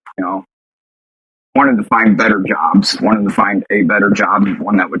 wanted to find better jobs, wanted to find a better job,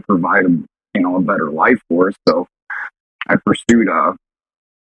 one that would provide a better life for us. So I pursued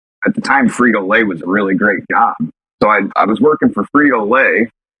at the time, Frito-Lay was a really great job. So I was working for Frito-Lay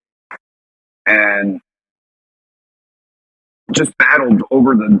and just battled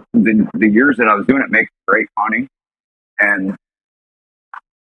over the years that I was doing it, making great money and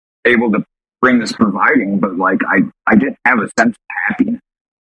able to bring this providing, but like I didn't have a sense of happiness.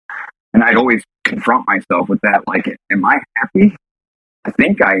 And I'd always confront myself with that, like, am I happy? I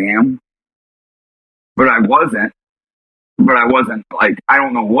think I am. But I wasn't. But I wasn't, like, I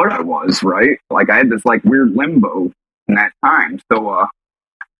don't know what I was, right? Like, I had this, like, weird limbo in that time. So,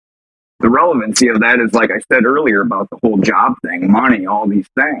 the relevancy of that is, like I said earlier, about the whole job thing, money, all these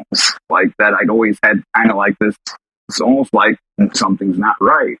things, like, that I'd always had kind of like this, it's almost like something's not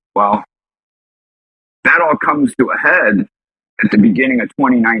right. Well, that all comes to a head at the beginning of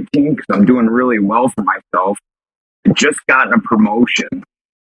 2019 because I'm doing really well for myself. I'd just gotten a promotion,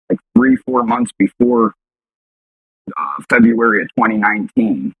 like 3-4 months before February of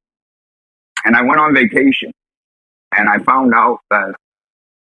 2019, and I went on vacation and I found out that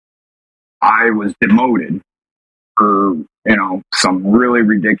I was demoted for some really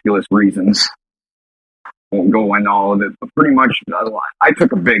ridiculous reasons. Won't go into all of it, but pretty much I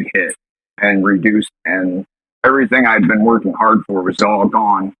took a big hit and reduced, and everything I'd been working hard for was all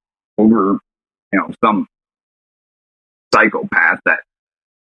gone over some psychopath that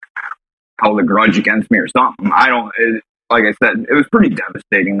held a grudge against me or something. Like I said, it was pretty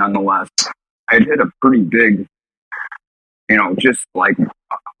devastating nonetheless. I hit a pretty big, just like,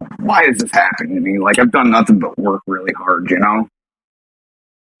 why is this happening to me? Like, I've done nothing but work really hard,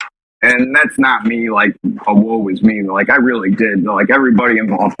 And that's not me, like, a woe is me. Like, I really did. Like, everybody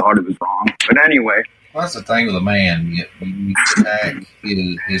involved thought it was wrong. But anyway. Well, that's the thing with a man. You attack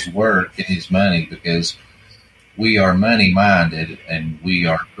his work and his money because we are money-minded and we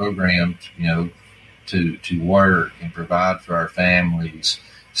are programmed, to work and provide for our families.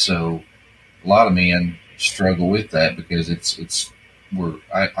 So a lot of men struggle with that because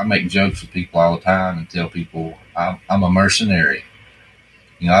I make jokes with people all the time and tell people I'm a mercenary.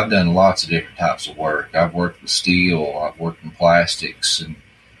 I've done lots of different types of work. I've worked with steel, I've worked in plastics, and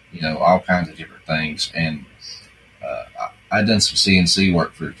all kinds of different things. And I'd done some CNC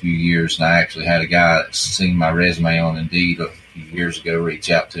work for a few years, and I actually had a guy that's seen my resume on Indeed a few years ago reach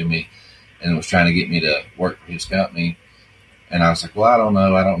out to me and was trying to get me to work for his company. And I was like, well, I don't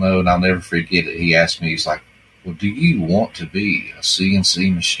know. And I'll never forget it. He asked me, he's like, well, do you want to be a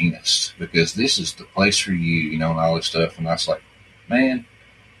CNC machinist? Because this is the place for you, and all this stuff. And I was like, man,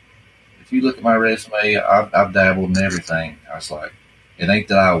 if you look at my resume, I've dabbled in everything. I was like, it ain't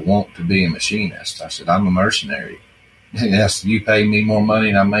that I want to be a machinist. I said, I'm a mercenary. Yes, you pay me more money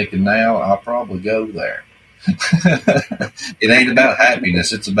than I'm making now, I'll probably go there. It ain't about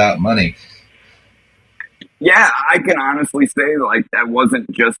happiness, it's about money. Yeah, I can honestly say like that wasn't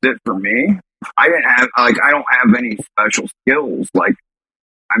just it for me. I don't have any special skills. Like,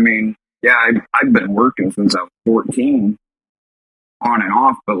 I mean, yeah, I've been working since I was 14 on and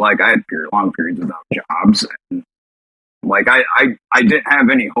off, but like I had long periods without jobs. And like I didn't have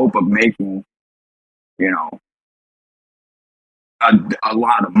any hope of making, you know, a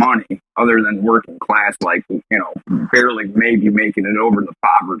lot of money other than working class, like, you know, barely maybe making it over the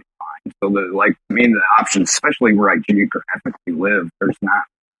poverty line. So the options, especially where I geographically live, there's not,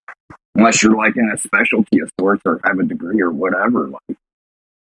 unless you're like in a specialty of sorts or have a degree or whatever, like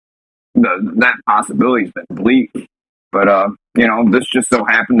that possibility's been bleak. But, you know, this just so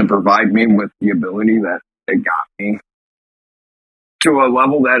happened to provide me with the ability that it got me to a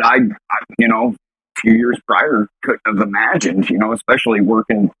level that I you know, few years prior couldn't have imagined, you know, especially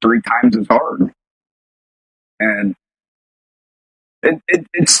working 3 times as hard. And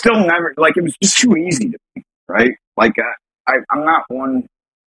it's still never, like, it was just too easy to me, right? Like, I'm not one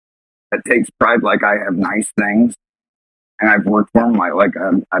that takes pride, like I have nice things and I've worked for them. Like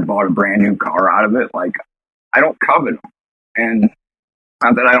I bought a brand new car out of it. Like, I don't covet them. And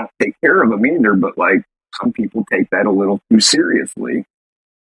not that I don't take care of them either, but like some people take that a little too seriously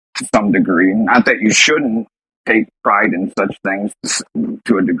to some degree. Not that you shouldn't take pride in such things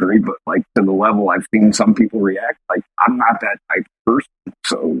to a degree, but like to the level I've seen some people react, like I'm not that type of person.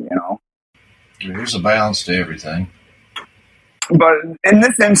 So, you know, there's a balance to everything. But in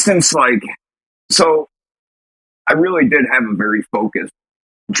this instance, like, so I really did have a very focused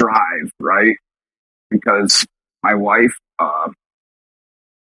drive, right? Because my wife,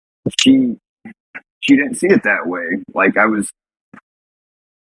 she didn't see it that way. Like I was,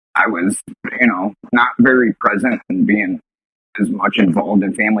 you know, not very present and being as much involved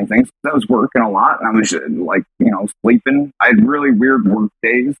in family things. I was working a lot and I was like, you know, sleeping. I had really weird work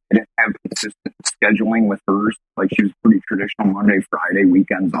days. I didn't have consistent scheduling with hers. Like she was pretty traditional Monday, Friday,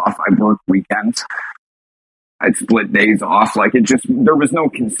 weekends off. I'd work weekends. I'd split days off. Like it just, there was no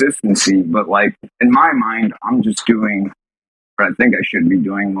consistency, but like in my mind, I'm just doing what I think I should be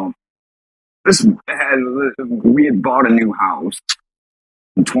doing. Well, we had bought a new house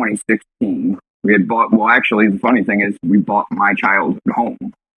in 2016. We had bought, well, actually, the funny thing is we bought my childhood home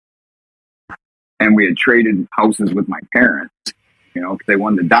and we had traded houses with my parents, you know, because they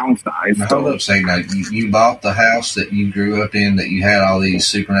wanted to downsize. Now, hold up, say, now, you bought the house that you grew up in that you had all these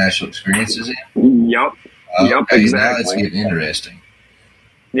supernatural experiences in? Yep. Yep, exactly. Now it's getting interesting.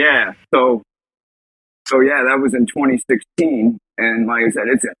 Yeah. So yeah, that was in 2016. And like I said,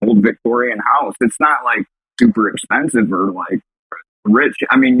 it's an old Victorian house. It's not like super expensive or like rich.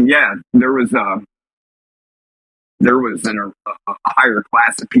 I mean, yeah, there was a higher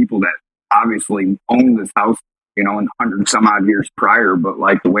class of people that obviously owned this house, you know, in 100 some odd years prior. But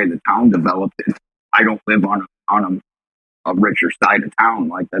like the way the town developed it, I don't live on a richer side of town.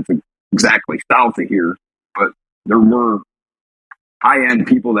 Like that's exactly south of here. But there were high end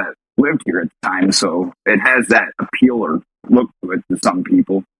people that lived here at the time, so it has that appeal or look to it to some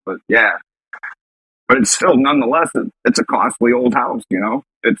people. But yeah. But it's still, nonetheless, it's a costly old house, you know?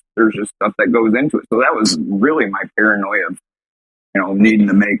 There's just stuff that goes into it. So that was really my paranoia of, you know, needing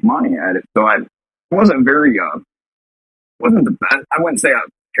to make money at it. So I wasn't wasn't the best. I wouldn't say a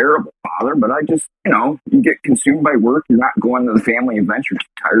terrible father, but I just, you know, you get consumed by work. You're not going to the family events. You're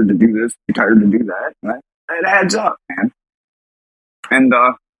tired to do this. You're tired to do that. And that adds up, man. And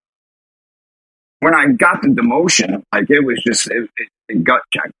when I got the demotion, like it was just, it gut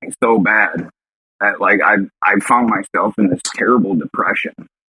checked me so bad. That like I found myself in this terrible depression,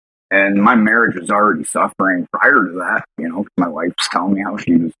 and my marriage was already suffering prior to that. You know, my wife's telling me how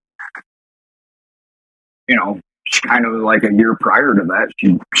she was, you know, she kind of like a year prior to that,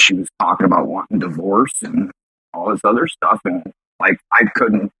 she was talking about wanting divorce and all this other stuff, and like I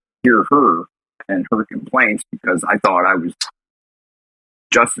couldn't hear her and her complaints because I thought I was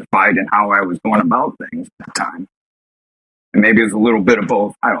justified in how I was going about things at the time. And maybe it's a little bit of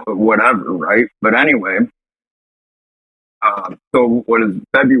both. I don't know, whatever, right? But anyway, so what is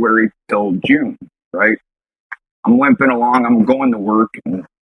February till June, right? I'm limping along. I'm going to work. And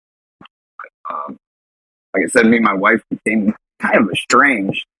like I said, me and my wife became kind of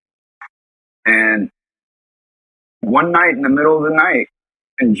estranged. And one night in the middle of the night,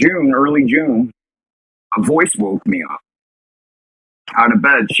 in June, early June, a voice woke me up out of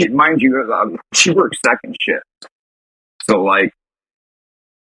bed. Mind you, she works second shift. So like,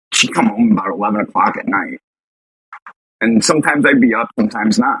 she'd come home about 11 o'clock at night. And sometimes I'd be up,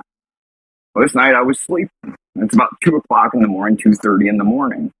 sometimes not. Well, this night I was sleeping. It's about 2 o'clock in the morning, 2:30 in the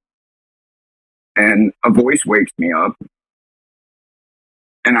morning. And a voice wakes me up.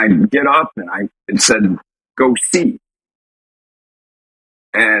 And I get up and it said, go see.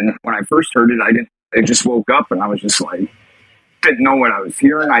 And when I first heard it, I just woke up and I was just like, didn't know what I was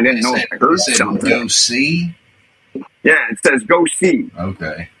hearing. I didn't know if I heard something. Go see? Yeah, it says go see.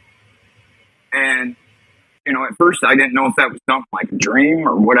 Okay. And, at first I didn't know if that was something like a dream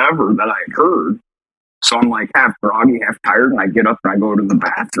or whatever that I had heard. So I'm like half groggy, half tired, and I get up and I go to the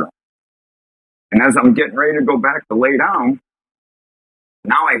bathroom. And as I'm getting ready to go back to lay down,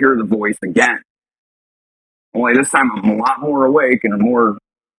 now I hear the voice again. Only this time I'm a lot more awake and more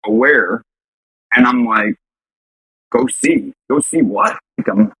aware. And I'm like, go see what? Like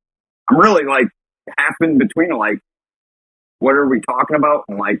I'm really like half in between, like, what are we talking about?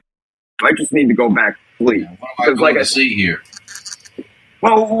 And like, I just need to go back to sleep. What am I going to see here?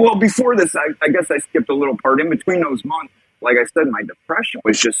 Well, before this, I guess I skipped a little part. In between those months, like I said, my depression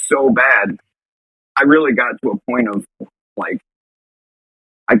was just so bad. I really got to a point of, like,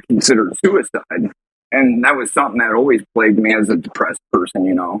 I considered suicide. And that was something that always plagued me as a depressed person,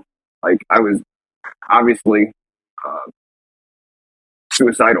 Like, I was obviously,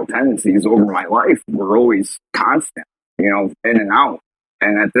 suicidal tendencies over my life were always constant, in and out.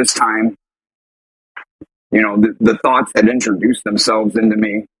 And at this time, the thoughts had introduced themselves into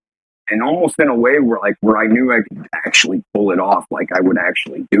me, and almost in a way where I knew I could actually pull it off, like I would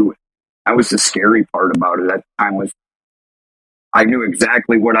actually do it. That was the scary part about it at the time, was I knew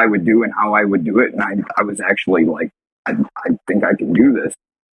exactly what I would do and how I would do it, and I was actually like, I think I can do this.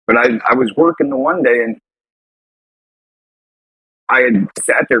 But I was working the one day, and I had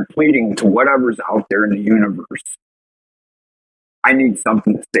sat there pleading to whatever's out there in the universe. I need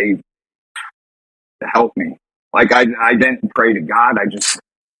something to save, to help me. Like, I didn't pray to God. I just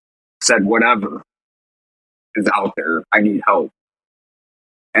said, whatever is out there, I need help.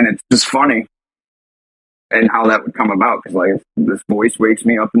 And it's just funny and how that would come about, because like this voice wakes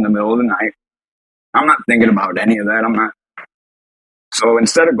me up in the middle of the night. I'm not thinking about any of that. I'm not. So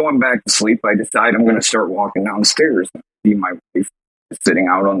instead of going back to sleep, I decide I'm going to start walking downstairs and see my wife sitting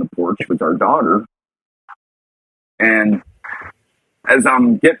out on the porch with our daughter. And as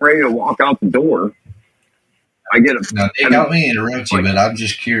I'm getting ready to walk out the door, I get a... Now, Nick, I may interrupt you, but I'm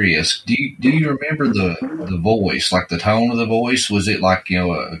just curious. Do you remember the voice, like the tone of the voice? Was it like,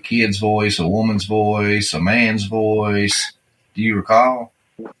 a kid's voice, a woman's voice, a man's voice? Do you recall?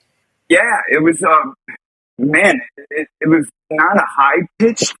 Yeah, it was, man, it was not a high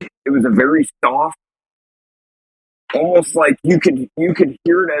pitched. It was a very soft, almost like you could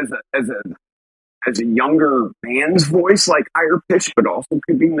hear it as a younger man's voice, like higher pitched, but also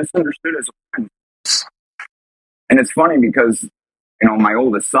could be misunderstood as a woman's voice. And it's funny because, my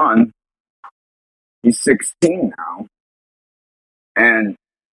oldest son, he's 16 now. And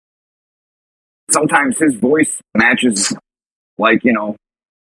sometimes his voice matches, like,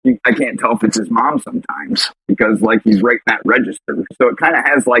 I can't tell if it's his mom sometimes, because like he's right in that register. So it kind of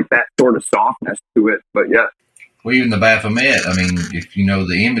has like that sort of softness to it, but yeah. Well, even the Baphomet, I mean, if you know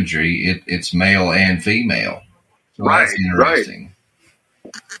the imagery, it's male and female. So right, that's interesting.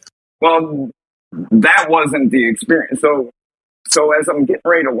 Right. Well, that wasn't the experience. So as I'm getting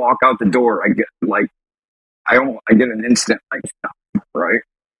ready to walk out the door, I get like, I get an instant like stop, right?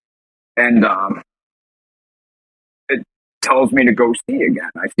 And it tells me to go see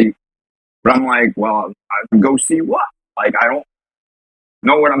again. I see, but I'm like, well, I go see what? Like, I don't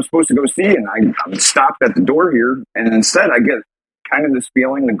know what I'm supposed to go see, and I'm stopped at the door here, and instead I get kind of this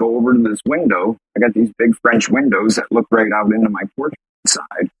feeling to go over to this window. I got these big French windows that look right out into my porch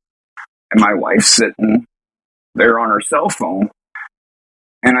side. And my wife's sitting there on her cell phone.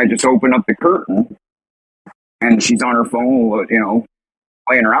 And I just open up the curtain. And she's on her phone,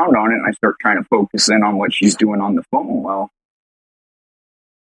 playing around on it. And I start trying to focus in on what she's doing on the phone. Well,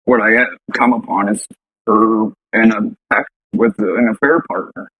 what I come upon is her in a text with an affair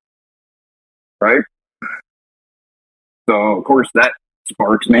partner. Right? So, of course, that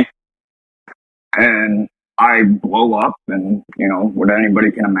sparks me. And I blow up, and, what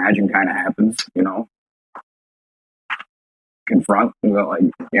anybody can imagine kind of happens, confront, like,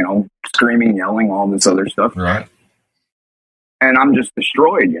 screaming, yelling, all this other stuff. Right. And I'm just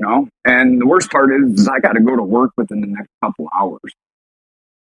destroyed, And the worst part is I got to go to work within the next couple hours.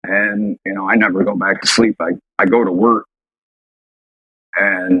 And, I never go back to sleep. I go to work.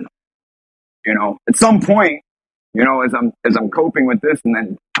 And, at some point, as I'm coping with this and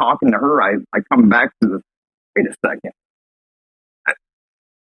then talking to her, I come back to the, wait a second.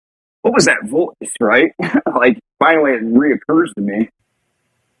 what was that voice, right? Like, finally it reoccurs to me.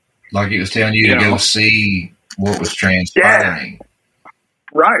 Like it was telling you to go see what was transpiring. Yeah,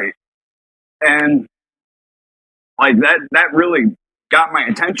 right. And like that really got my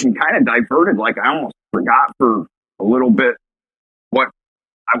attention, kind of diverted. Like I almost forgot for a little bit what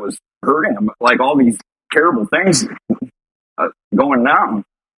I was hurting about, like all these terrible things going down.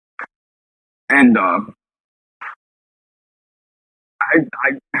 And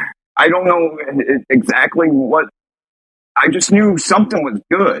I don't know exactly what. I just knew something was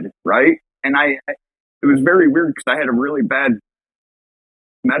good, right? And it was very weird because I had a really bad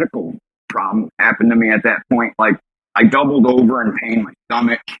medical problem happen to me at that point. Like I doubled over in pain, my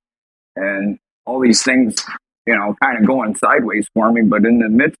stomach, and all these things, kind of going sideways for me. But in the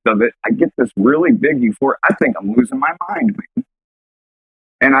midst of it, I get this really big euphoria. I think I'm losing my mind, man.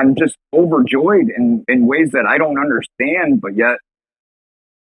 And I'm just overjoyed in ways that I don't understand, but yet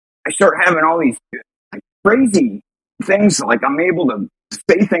I start having all these crazy things. Like I'm able to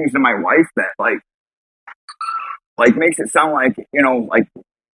say things to my wife that like makes it sound like, like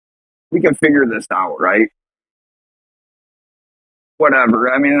we can figure this out, right?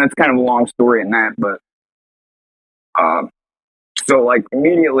 Whatever. I mean, that's kind of a long story in that, but so like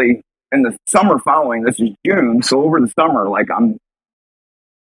immediately in the summer following, this is June, so over the summer, like I'm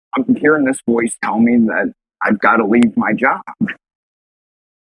hearing this voice tell me that I've got to leave my job.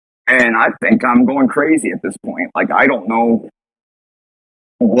 And I think I'm going crazy at this point. Like, I don't know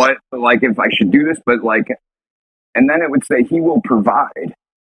if I should do this, but and then it would say he will provide.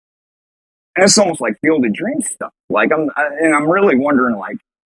 And it's almost like Field of Dreams stuff. Like I'm really wondering, like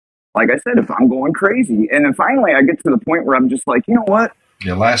I said, if I'm going crazy. And then finally I get to the point where I'm just like, you know what?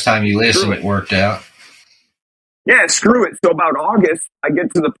 The last time you listened, it worked out. Yeah, screw it. So about August, I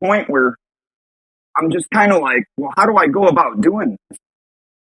get to the point where I'm just kind of like, well, how do I go about doing this?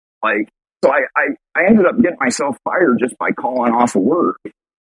 Like, so I ended up getting myself fired just by calling off of work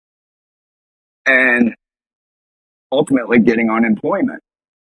and ultimately getting unemployment,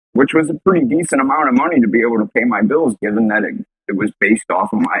 which was a pretty decent amount of money to be able to pay my bills, given that it was based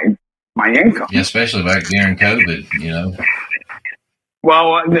off of my income. Yeah, especially back during COVID,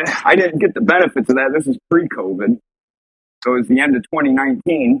 Well, I didn't get the benefits of that. This is pre-COVID. So it was the end of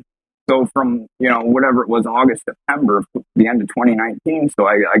 2019. So from, whatever it was, August, September, the end of 2019. So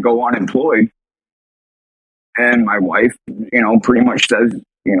I go unemployed. And my wife, pretty much says,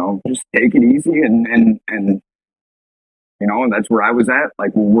 just take it easy. And that's where I was at.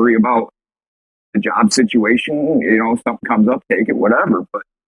 Like, we'll worry about the job situation. If something comes up, take it, whatever. But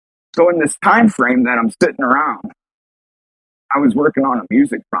so in this time frame that I'm sitting around, I was working on a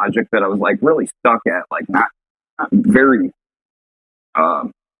music project that I was like really stuck at, like not very,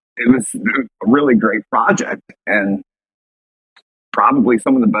 it was a really great project and probably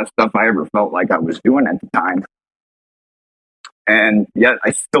some of the best stuff I ever felt like I was doing at the time. And yet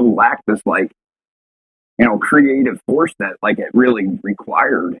I still lacked this creative force that it really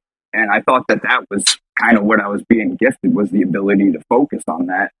required. And I thought that was kind of what I was being gifted, was the ability to focus on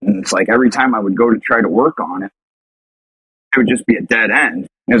that. And it's like every time I would go to try to work on it, it would just be a dead end.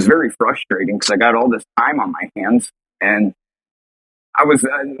 It was very frustrating because I got all this time on my hands, and I was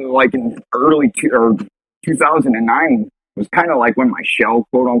in early 2009 was kind of like when my shell,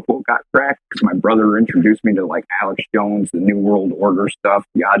 quote unquote, got cracked, because my brother introduced me to Alex Jones, the New World Order stuff,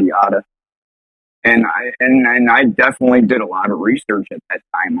 yada yada. And I definitely did a lot of research at that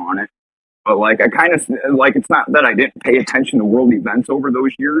time on it. But I kind of it's not that I didn't pay attention to world events over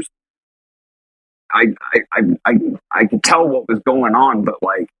those years. I could tell what was going on, but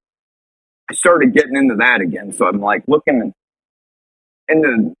I started getting into that again. So I'm looking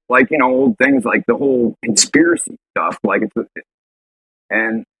into old things like the whole conspiracy stuff,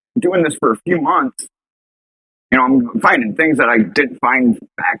 and doing this for a few months. I'm finding things that I didn't find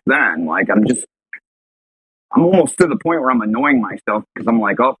back then. I'm almost to the point where I'm annoying myself because I'm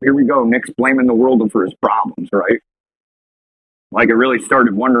like, oh, here we go. Nick's blaming the world for his problems, right? I really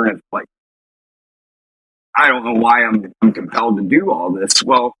started wondering if I don't know why I'm compelled to do all this.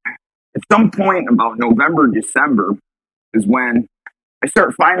 Well, at some point about November, December is when I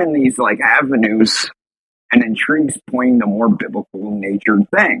start finding these avenues and intrigues pointing to more biblical natured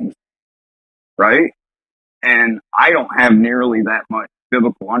things, right? And I don't have nearly that much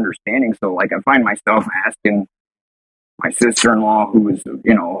biblical understanding. So I find myself asking my sister-in-law, who is, a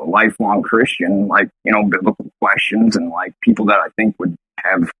lifelong Christian, biblical questions, and people that I think would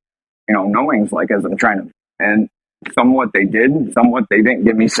have, knowings, as I'm trying to, and somewhat they did, somewhat they didn't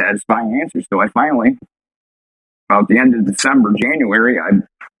give me satisfying answers. So I finally, about the end of December, January,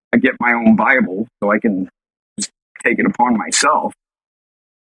 I get my own Bible so I can just take it upon myself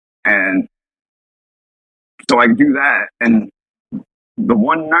And so I do that. And the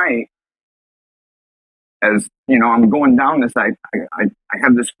one night, as you know, I'm going down this, I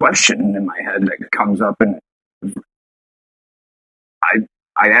have this question in my head that comes up, and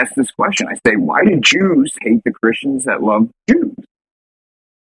I ask this question. I say, why do Jews hate the Christians that love Jews?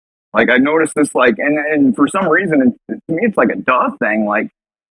 Like, I noticed this, like, and for some reason, to me, it's like a duh thing. Like,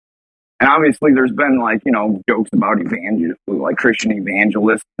 and obviously there's been, like, you know, jokes about like Christian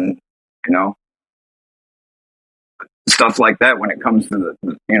evangelists and, you know, stuff like that when it comes to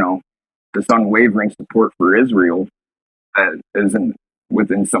the you know, this unwavering support for Israel that isn't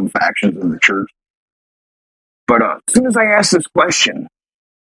within some factions of the church. But as soon as I ask this question,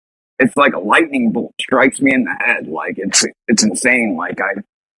 it's like a lightning bolt strikes me in the head. Like, it's insane. Like,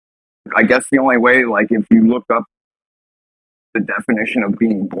 I guess the only way, like, if you look up the definition of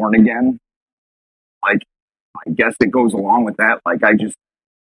being born again, like, I guess it goes along with that. Like, I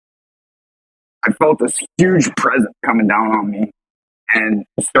felt this huge presence coming down on me and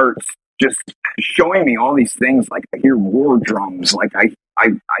starts just showing me all these things. Like, I hear war drums. Like, I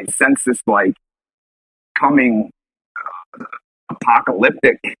sense this, like, coming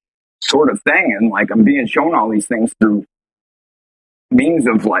apocalyptic sort of thing. And, like, I'm being shown all these things through means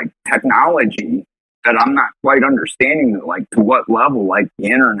of, like, technology that I'm not quite understanding, like, to what level, like the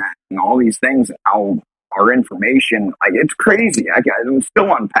internet and all these things, and how our information, like, it's crazy. I'm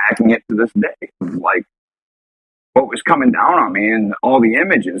still unpacking it to this day, like, what was coming down on me and all the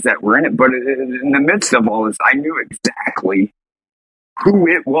images that were in it. But in the midst of all this, I knew exactly who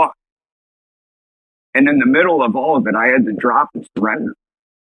it was. And in the middle of all of it, I had to drop and surrender.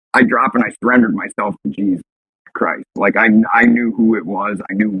 I dropped and I surrendered myself to Jesus Christ. Like, I knew who it was.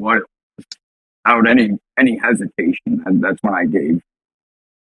 I knew what it was without any hesitation. And that's when I gave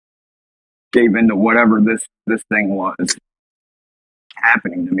into whatever this thing was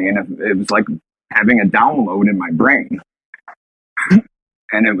happening to me. And it was like having a download in my brain.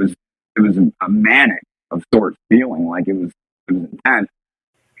 And it was a manic of sorts feeling. Like, it was intense.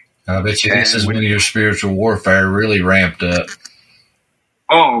 I bet you this is when your spiritual warfare really ramped up.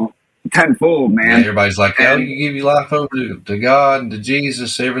 Oh, tenfold, man. And everybody's like, oh, you give your life over to God and to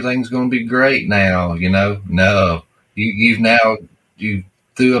Jesus, everything's going to be great now, you know? No. You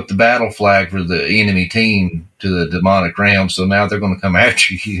threw up the battle flag for the enemy team to the demonic realm, so now they're going to come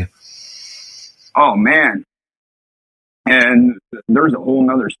after you. Oh, man. And there's a whole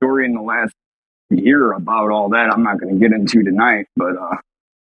nother story in the last year about all that I'm not going to get into tonight, but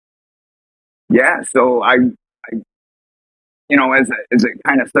yeah, so I you know, as it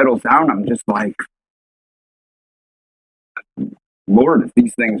kind of settles down, I'm just like, Lord, if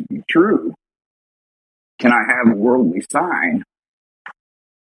these things be true, can I have a worldly sign?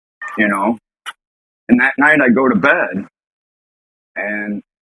 You know? And that night I go to bed and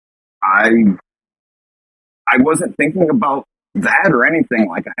I wasn't thinking about that or anything.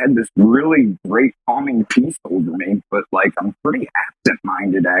 Like, I had this really great calming peace over me, but, like, I'm pretty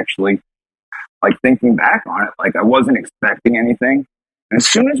absent-minded, actually. Like, thinking back on it, like, I wasn't expecting anything. And as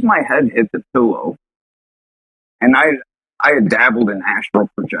soon as my head hit the pillow, and I had dabbled in astral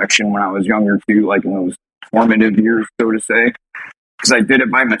projection when I was younger too, like in those formative years, so to say, because I did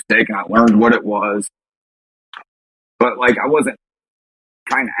it by mistake and I learned what it was. But, like, I wasn't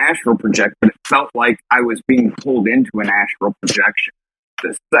trying to astral project, but it felt like I was being pulled into an astral projection.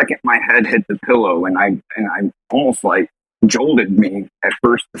 The second my head hit the pillow, and I almost, like, jolted me at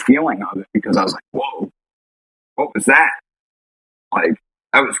first, the feeling of it, because I was like, whoa, what was that? Like,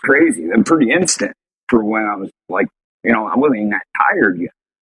 that was crazy and pretty instant for when I was, like, you know, I wasn't even that tired yet.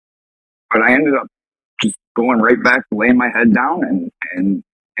 But I ended up just going right back to laying my head down and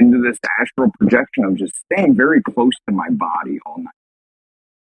into this astral projection of just staying very close to my body all night.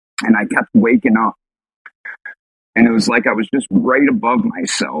 And I kept waking up. And it was like I was just right above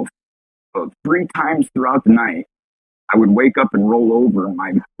myself. So 3 times throughout the night, I would wake up and roll over.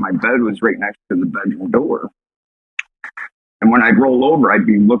 My bed was right next to the bedroom door. And when I'd roll over, I'd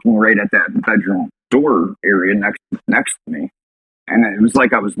be looking right at that bedroom door area next to me. And it was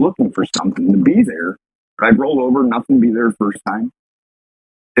like I was looking for something to be there. But I'd roll over, nothing be there first time.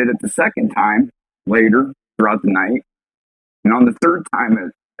 Did it the second time later throughout the night. And on the third time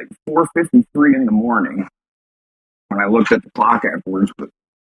at like 4:53 in the morning, when I looked at the clock afterwards, but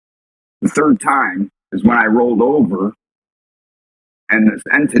the third time is when I rolled over and this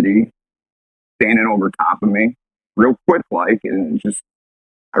entity standing over top of me, real quick like, and just,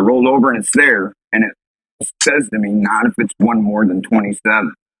 I rolled over and it's there, and it says to me, not if it's one more than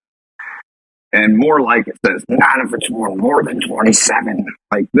 27. And more like it says, not if it's one more than 27,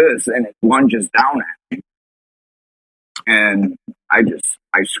 like this, and it lunges down at me. And I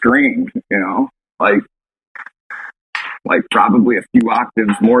screamed, like probably a few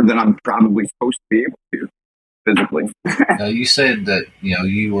octaves more than I'm probably supposed to be able to physically. Now, you said that,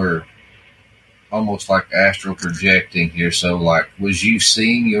 you were almost like astral projecting here. So, like, was you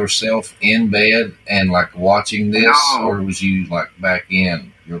seeing yourself in bed and, like, watching this? No. Or was you, like, back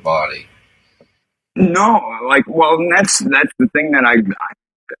in your body? No, and that's the thing that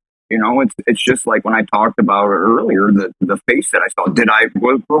it's just like when I talked about it earlier, the face that I saw,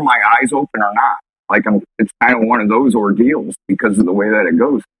 were my eyes open or not? Like, it's kind of one of those ordeals because of the way that it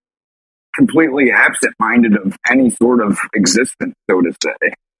goes. Completely absent-minded of any sort of existence, so to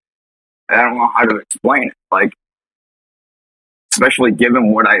say. I don't know how to explain it. Like, especially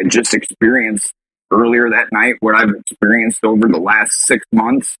given what I had just experienced earlier that night, what I've experienced over the last 6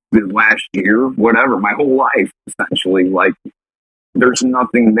 months, the last year, whatever, my whole life, essentially. Like, there's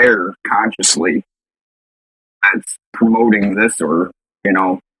nothing there consciously that's promoting this or,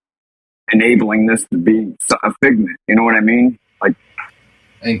 enabling this to be a figment. You know what I mean? Like,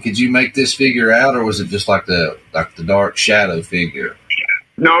 and could you make this figure out, or was it just like the dark shadow figure?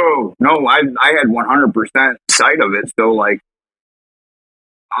 No, I had 100% sight of it. So, like,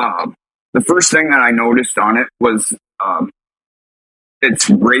 the first thing that I noticed on it was its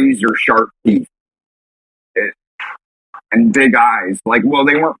razor sharp teeth and big eyes. Like, well,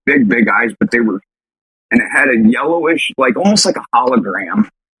 they weren't big eyes, but they were, and it had a yellowish, like almost like a hologram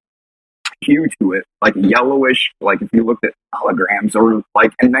hue to it, like yellowish, like if you looked at holograms, or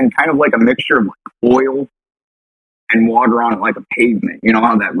like, and then kind of like a mixture of like oil and water on like a pavement. You know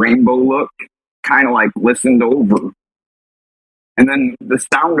how that rainbow looked? Kind of like glistened over. And then the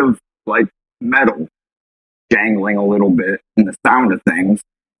sound of like metal jangling a little bit and the sound of things.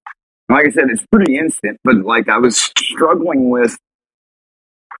 Like I said, it's pretty instant, but like I was struggling with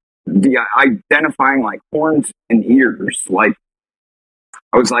the identifying like horns and ears. Like,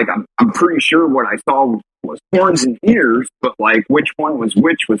 I was like, I'm pretty sure what I saw was horns and ears, but like which one was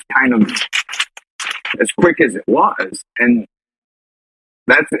which was kind of as quick as it was. And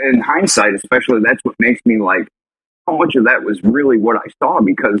that's, in hindsight especially, that's what makes me like, how much of that was really what I saw,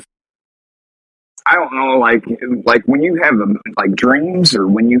 because I don't know, like when you have like dreams, or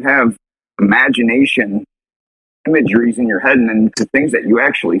when you have imagination imageries in your head and then to things that you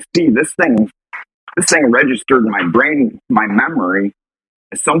actually see, this thing registered in my brain, my memory,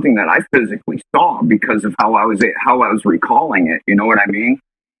 as something that I physically saw because of how I was recalling it. You know what I mean?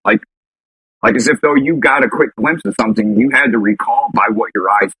 Like as if though you got a quick glimpse of something, you had to recall by what your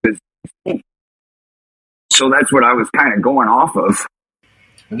eyes physically see. So that's what I was kind of going off of.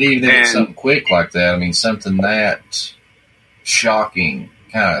 But even if it's something quick like that, I mean, something that shocking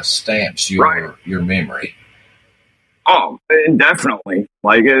kind of stamps your memory. Oh, definitely.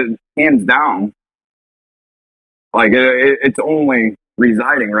 Like, hands down. Like, it's only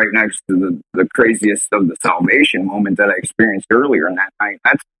residing right next to the craziest of the salvation moment that I experienced earlier in that night.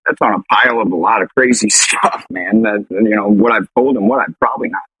 That's on a pile of a lot of crazy stuff, man. That, what I've told and what I've probably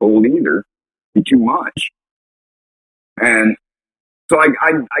not told either. Be too much. And so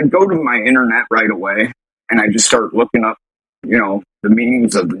I go to my internet right away and I just start looking up, the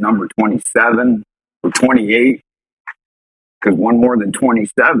meanings of the number 27 or 28, because one more than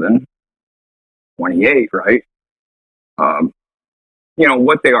 27, 28, right?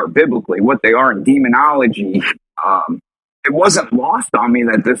 What they are biblically, what they are in demonology. It wasn't lost on me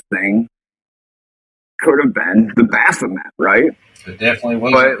that this thing could have been the Baphomet, right? It definitely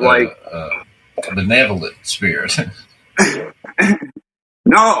wasn't a benevolent spirit.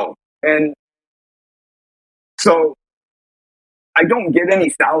 No. And so I don't get any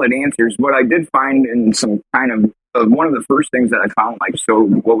solid answers, but I did find in some kind of one of the first things that I found, like, so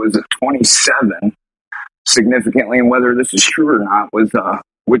what was it, 27 significantly, and whether this is true or not was,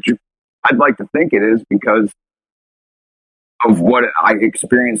 which I'd like to think it is because of what I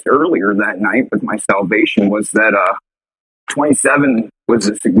experienced earlier that night with my salvation, was that 27 was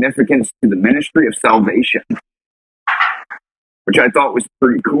a significance to the ministry of salvation, which I thought was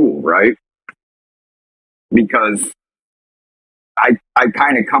pretty cool, right? Because I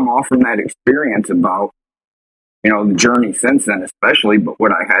kind of come off from that experience about, the journey since then, especially, but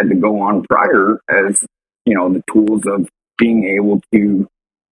what I had to go on prior as, the tools of being able to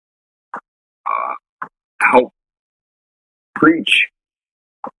help preach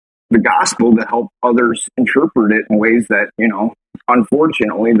the gospel, to help others interpret it in ways that,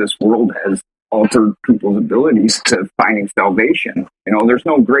 unfortunately, this world has altered people's abilities to finding salvation. There's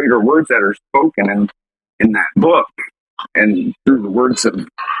no greater words that are spoken in that book and through the words of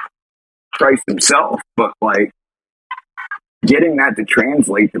Christ himself, but like getting that to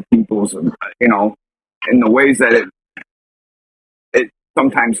translate to people's, in the ways that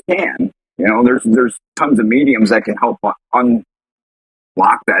sometimes can. You know, there's tons of mediums that can help unlock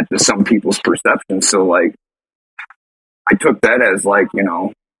that to some people's perceptions. So like, I took that as like, you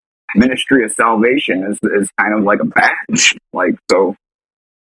know, ministry of salvation is kind of like a badge. Like, so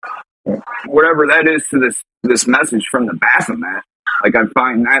whatever that is to this message from the Baphomet, like I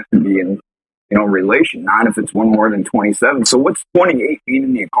find that to be in, you know, relation, not if it's one more than 27. So what's 28 mean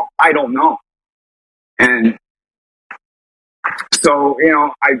in the occult? I don't know. And so, you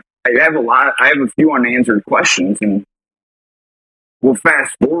know, I have a few unanswered questions, and we'll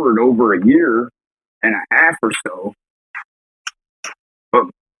fast forward over a year and a half or so. But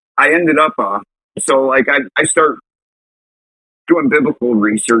I ended up, so like I start doing biblical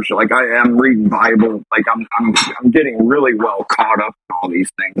research. Like I am reading Bible. Like I'm getting really well caught up in all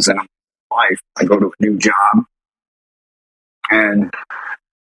these things. And in life, I go to a new job, and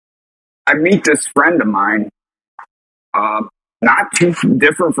I meet this friend of mine, not too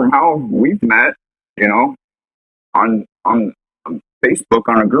different from how we've met, you know, on Facebook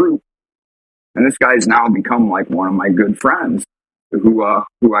on a group. And this guy's now become like one of my good friends who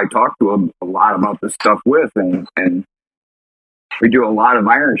I talk to a lot about this stuff with, and we do a lot of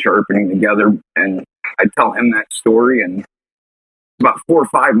iron sharpening together. And I tell him that story, and about 4 or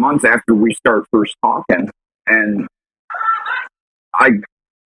 5 months after we start first talking, and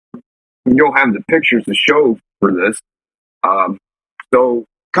you'll have the pictures to show for this. So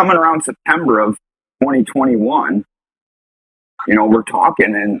coming around September of 2021, you know, we're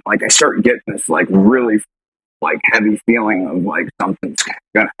talking, and like I start getting this like really like heavy feeling of like something's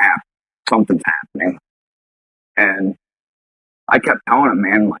gonna happen, something's happening. And I kept telling him,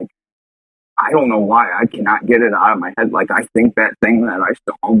 man, like, I don't know why I cannot get it out of my head. Like, I think that thing that I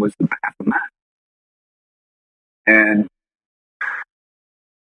saw was the Baphomet. And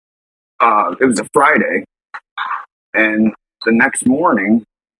it was a Friday, and the next morning,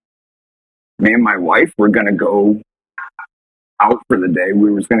 me and my wife were going to go out for the day.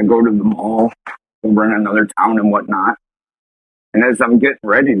 We was going to go to the mall over in another town and whatnot. And as I'm getting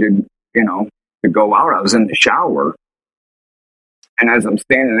ready to, you know, to go out, I was in the shower. And as I'm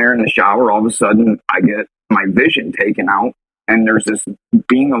standing there in the shower, all of a sudden I get my vision taken out, and there's this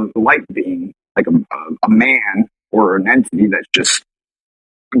being of light being, like a man or an entity that's just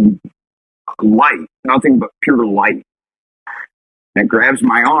light, nothing but pure light. And it grabs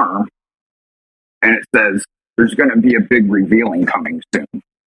my arm, and it says, there's going to be a big revealing coming soon. And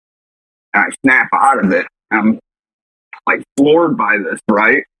I snap out of it. I'm like floored by this,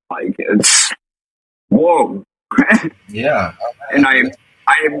 right? Like, it's, whoa. Yeah. And I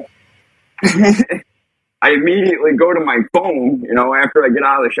immediately go to my phone, you know, after I get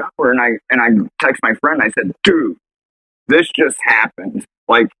out of the shower, and I text my friend. I said, dude, this just happened.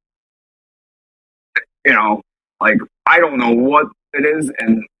 Like, you know, like, I don't know what it is.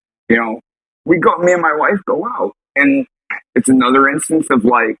 And, you know, me and my wife go out, and it's another instance of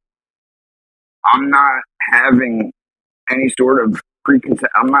like, I'm not having any sort of preconcept.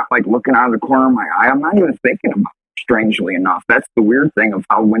 I'm not like looking out of the corner of my eye. I'm not even thinking about it, strangely enough. That's the weird thing of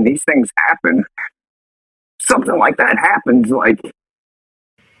how when these things happen, something like that happens, like,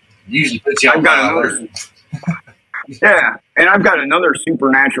 usually puts you on another. Yeah, and I've got another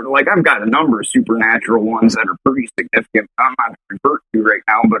supernatural, like I've got a number of supernatural ones that are pretty significant. I'm not revert to right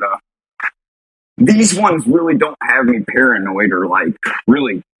now, but these ones really don't have me paranoid or like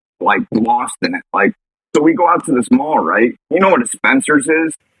really like lost in it. Like, so we go out to this mall, right? You know what a Spencer's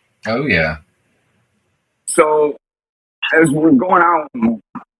is? Oh yeah. So as we're going out,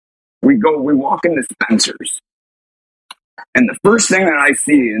 we walk into Spencer's. And the first thing that I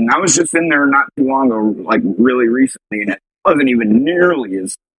see, and I was just in there not too long ago, like really recently, and it wasn't even nearly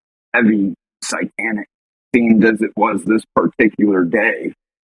as heavy satanic themed as it was this particular day.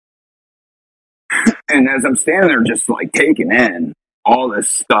 And as I'm standing there just like taking in all this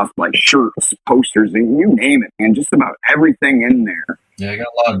stuff, like shirts, posters, and you name it, man, just about everything in there. Yeah, I got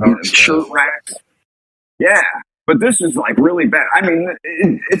a lot of dark shirt racks. Yeah, but this is like really bad. I mean,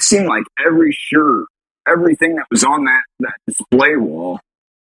 it seemed like every shirt, everything that was on that display wall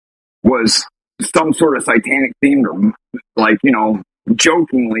was some sort of satanic themed, or like, you know,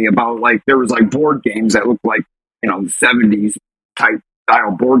 jokingly about like there was like board games that looked like, you know, 70s type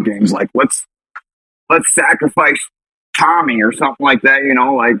style board games, like let's sacrifice Tommy or something like that, you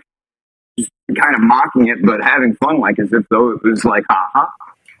know, like just kind of mocking it but having fun, like as if though it was like ha.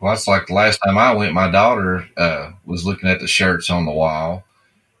 Well, that's like the last time I went, my daughter was looking at the shirts on the wall,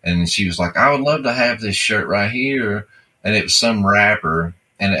 and she was like, I would love to have this shirt right here. And it was some rapper,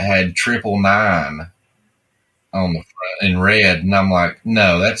 and it had 999 on the front in red. And I'm like,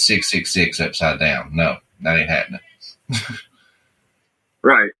 no, that's 666 upside down. No, that ain't happening.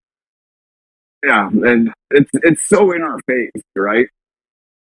 Right. Yeah, and it's so in our face, right?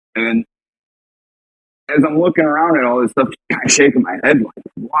 And as I'm looking around at all this stuff, kind of shaking my head like,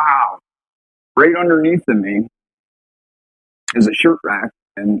 wow. Right underneath of me is a shirt rack,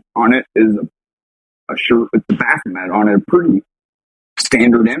 and on it is a shirt with the Baphomet on it, a pretty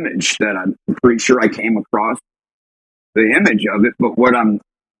standard image that I'm pretty sure I came across the image of it. But what I'm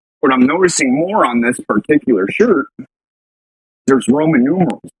noticing more on this particular shirt, there's Roman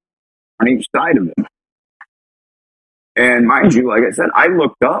numerals on each side of it. And mind you, like I said, I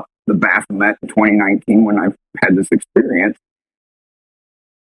looked up the Baphomet in 2019 when I had this experience,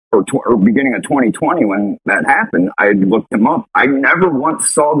 or beginning of 2020 when that happened. I looked them up. I never once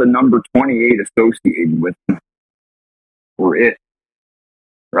saw the number 28 associated with them or it,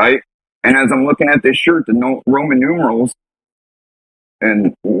 right? And as I'm looking at this shirt, the Roman numerals,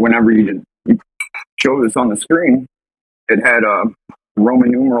 and whenever you show this on the screen, it had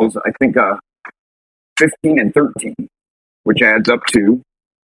Roman numerals, I think 15 and 13, which adds up to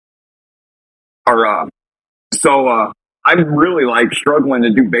our, I'm really like struggling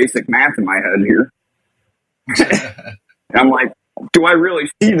to do basic math in my head here. And I'm like, do I really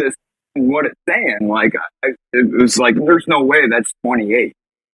see this in what it's saying? Like, it was like, there's no way that's 28.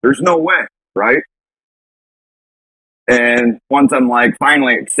 There's no way, right? And once I'm like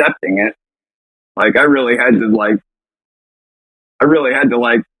finally accepting it, like I really had to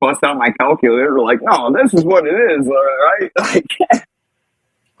bust out my calculator. Like, no, this is what it is, right? Like,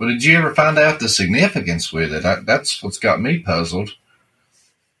 well, did you ever find out the significance with it? That's what's got me puzzled.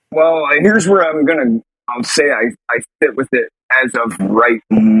 Well, here's where I'll say I sit with it as of right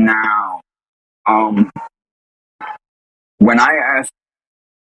now. When I asked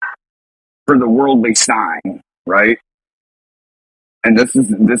for the worldly sign, right? And this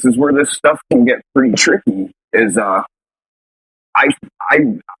is where this stuff can get pretty tricky, is I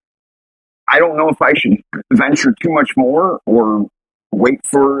don't know if I should venture too much more or wait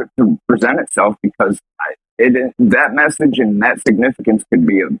for it to present itself, because that message and that significance could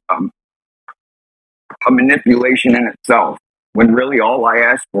be a manipulation in itself, when really all I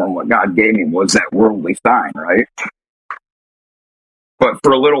asked for and what God gave me was that worldly sign, right? But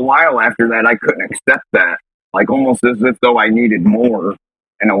for a little while after that, I couldn't accept that, like almost as if though I needed more,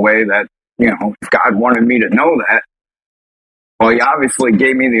 in a way that, if God wanted me to know that, well, he obviously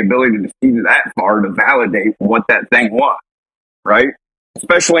gave me the ability to see that far to validate what that thing was, right?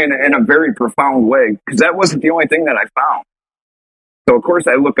 Especially in a very profound way, because that wasn't the only thing that I found. So, of course,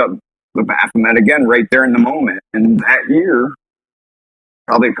 I look up the Baphomet again right there in the moment. And that year,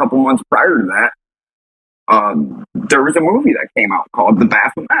 probably a couple months prior to that, there was a movie that came out called The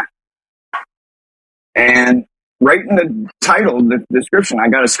Baphomet. And right in the title, the description, I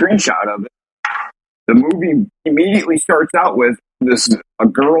got a screenshot of it. The movie immediately starts out with a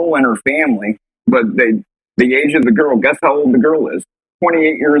girl and her family, but the age of the girl, guess how old the girl is?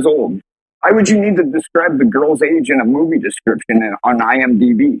 28 years old. Why would you need to describe the girl's age in a movie description on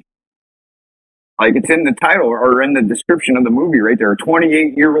IMDb? Like, it's in the title or in the description of the movie right there. A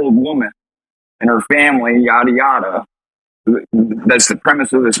 28-year-old woman and her family, yada, yada. That's the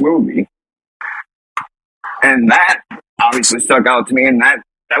premise of this movie. And that obviously stuck out to me, and that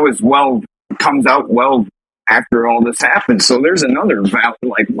comes out well after all this happens. So there's another value,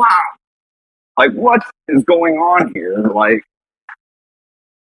 like, wow, like, what is going on here? Like,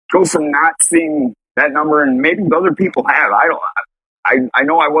 go from not seeing that number, and maybe other people have. I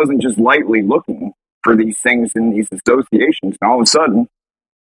know I wasn't just lightly looking for these things in these associations. And all of a sudden,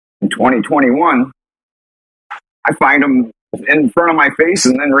 in 2021, I find them in front of my face,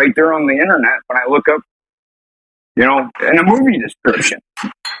 and then right there on the internet when I look up, in a movie description,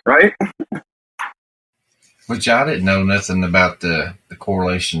 right? Which I didn't know nothing about the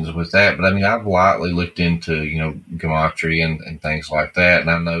correlations with that, but I mean, I've lightly looked into, gematria and things like that,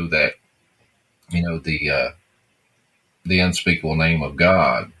 and I know that, the unspeakable name of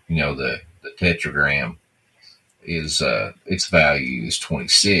God, the tetragram is its value is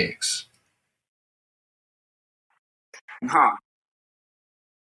 26. Huh.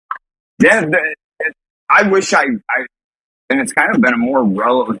 Yeah, I wish and it's kind of been a more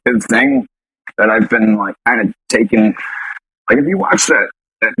relative thing that I've been like kind of taking. Like, if you watch that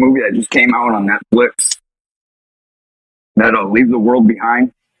movie that just came out on Netflix, that'll Leave the World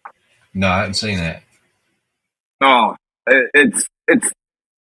Behind. No, I haven't seen that. Oh, it's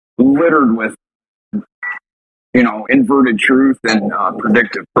littered with, inverted truth and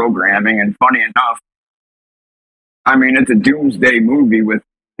predictive programming. And funny enough, I mean, it's a doomsday movie with,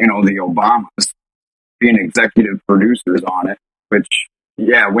 the Obamas being executive producers on it, which,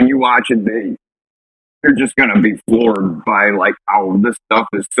 yeah, when you watch it, you're just going to be floored by like how this stuff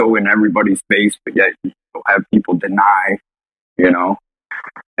is so in everybody's face, but yet you still have people deny, you know.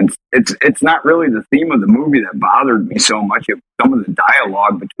 And it's not really the theme of the movie that bothered me so much. It was some of the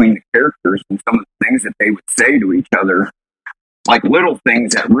dialogue between the characters and some of the things that they would say to each other, like little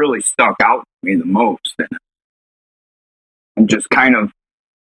things that really stuck out to me the most. And just kind of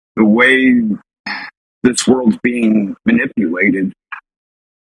the way this world's being manipulated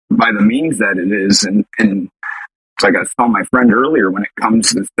by the means that it is. And it's like I saw my friend earlier, when it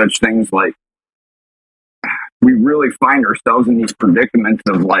comes to such things like, we really find ourselves in these predicaments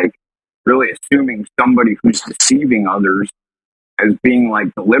of like really assuming somebody who's deceiving others as being like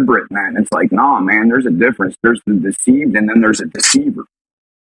deliberate, man. It's like, nah, man, there's a difference. There's the deceived and then there's a deceiver.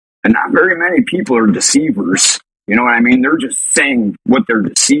 And not very many people are deceivers. You know what I mean? They're just saying what they're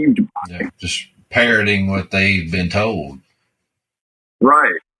deceived by. Yeah, just parroting what they've been told.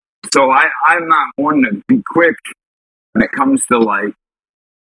 Right. So I'm not one to be quick when it comes to like,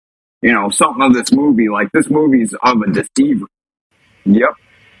 you know, something of this movie. Like, this movie's of a deceiver. Yep.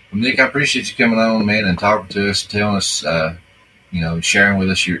 Well, Nick, I appreciate you coming on, man, and talking to us, telling us, you know, sharing with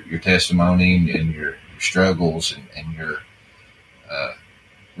us your testimony and your struggles and your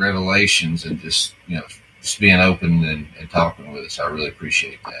revelations, and just, you know, just being open and talking with us. I really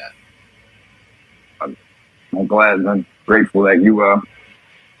appreciate that. I'm glad and I'm grateful that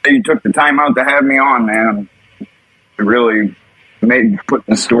you took the time out to have me on, man. It really made putting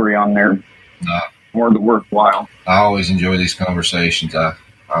the story on there more than worthwhile. I always enjoy these conversations.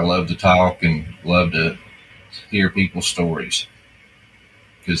 I love to talk and love to hear people's stories,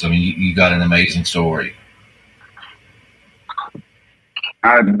 because I mean, you got an amazing story.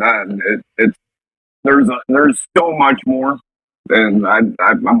 There's so much more, and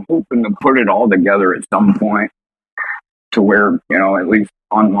I'm hoping to put it all together at some point to where, you know, at least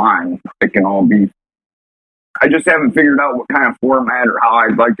online it can all be. I just haven't figured out what kind of format or how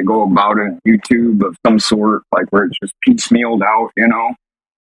I'd like to go about it. YouTube of some sort, like where it's just piecemealed out, you know,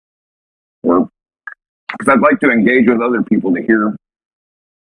 or because I'd like to engage with other people to hear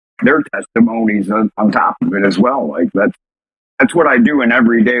their testimonies on top of it as well. Like that's what I do in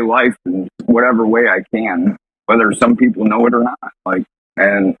everyday life in whatever way I can, whether some people know it or not. Like,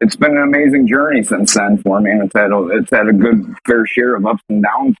 and it's been an amazing journey since then for me. And it's had a good fair share of ups and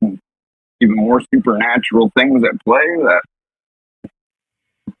downs and even more supernatural things at play. That,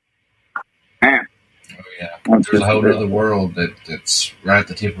 man, oh yeah, there's a whole other world that's right at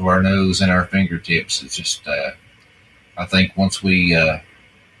the tip of our nose and our fingertips. It's just, I think once we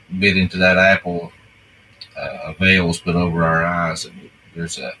bit into that apple, a veil's put over our eyes, and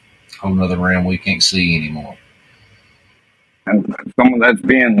there's a whole other realm we can't see anymore. And some of that's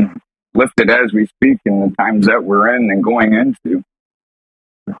being lifted as we speak in the times that we're in and going into.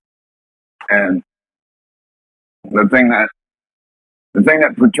 And the thing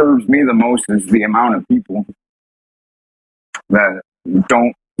that perturbs me the most is the amount of people that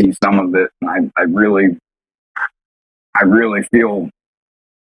don't see some of it. And I really feel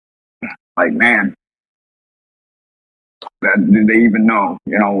like, man, do they even know,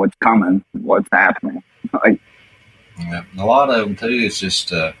 you know, what's coming, what's happening? Like, yeah, a lot of them too. It's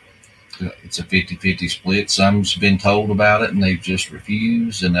just it's a 50-50 split. Some's been told about it and they've just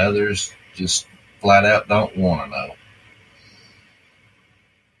refused, and others just flat out don't want to know.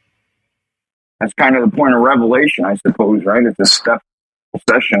 That's kind of the point of revelation, I suppose, right? It's a step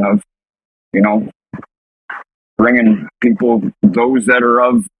session of, you know, bringing people, those that are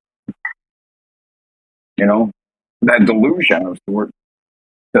of, you know, that delusion of sort,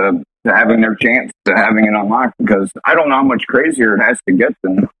 to having their chance, to having it unlocked. Because I don't know how much crazier it has to get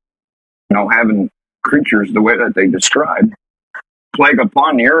than, you know, having creatures the way that they describe plague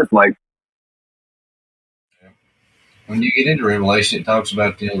upon the earth. Like, when you get into Revelation, it talks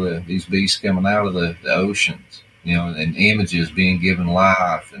about, you know, these beasts coming out of the oceans, you know, and images being given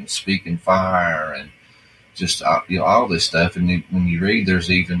life and speaking fire and just, you know, all this stuff. And when you read, there's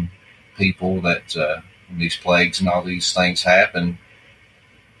even people that when these plagues and all these things happen,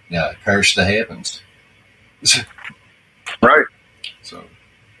 curse the heavens. Right. So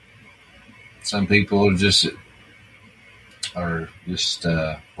some people are just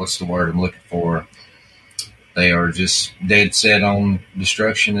what's the word I'm looking for? They are just dead set on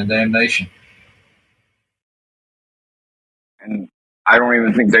destruction and damnation. And I don't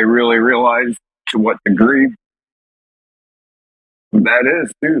even think they really realize to what degree that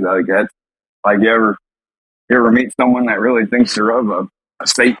is, too. Like, that's like, you ever meet someone that really thinks they're of a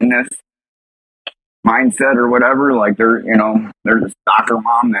Satanist mindset or whatever? Like, there's a soccer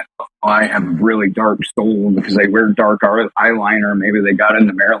mom that, I have a really dark soul because they wear dark eyeliner. Maybe they got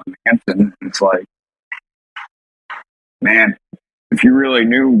into Marilyn Manson. It's like, man, if you really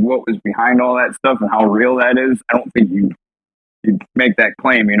knew what was behind all that stuff and how real that is, I don't think you'd make that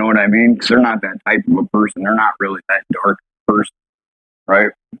claim. You know what I mean? Because they're not that type of a person. They're not really that dark person,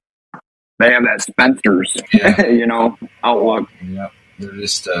 right? They have that Spencer's, outlook. Yeah, they're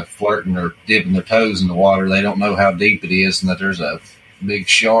just flirting or dipping their toes in the water. They don't know how deep it is and that there's a big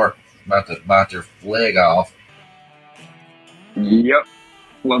shark about to bite their leg off. Yep.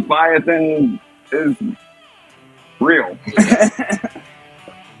 Leviathan is real.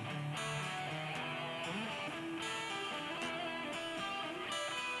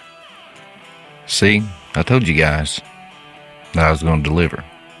 See, I told you guys that I was going to deliver.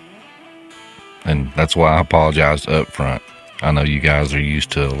 And that's why I apologized up front. I know you guys are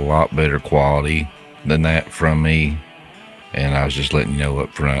used to a lot better quality than that from me, and I was just letting you know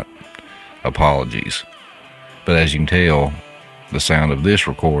up front. Apologies. But as you can tell, the sound of this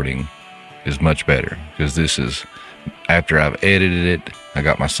recording is much better, because this is after I've edited it. I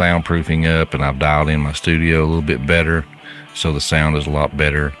got my soundproofing up and I've dialed in my studio a little bit better, so the sound is a lot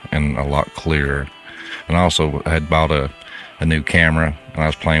better and a lot clearer. And I also had bought a new camera and I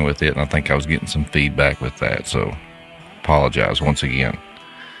was playing with it, and I think I was getting some feedback with that, so apologize once again.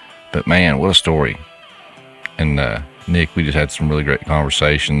 But man, what a story. And Nick, we just had some really great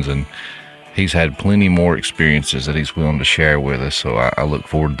conversations, and he's had plenty more experiences that he's willing to share with us, so I look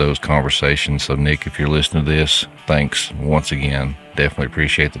forward to those conversations. So Nick, if you're listening to this, thanks once again. Definitely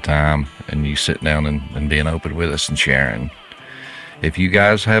appreciate the time and you sitting down and being open with us and sharing. If you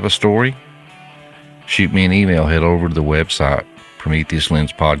guys have a story, shoot me an email. Head over to the website,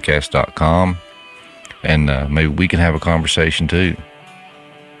 PrometheusLensPodcast.com, and maybe we can have a conversation too.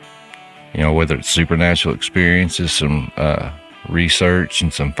 You know, whether it's supernatural experiences, some research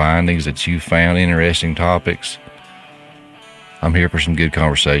and some findings that you found, interesting topics. I'm here for some good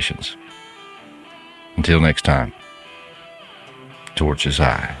conversations. Until next time, torches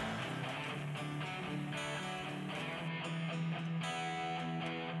high.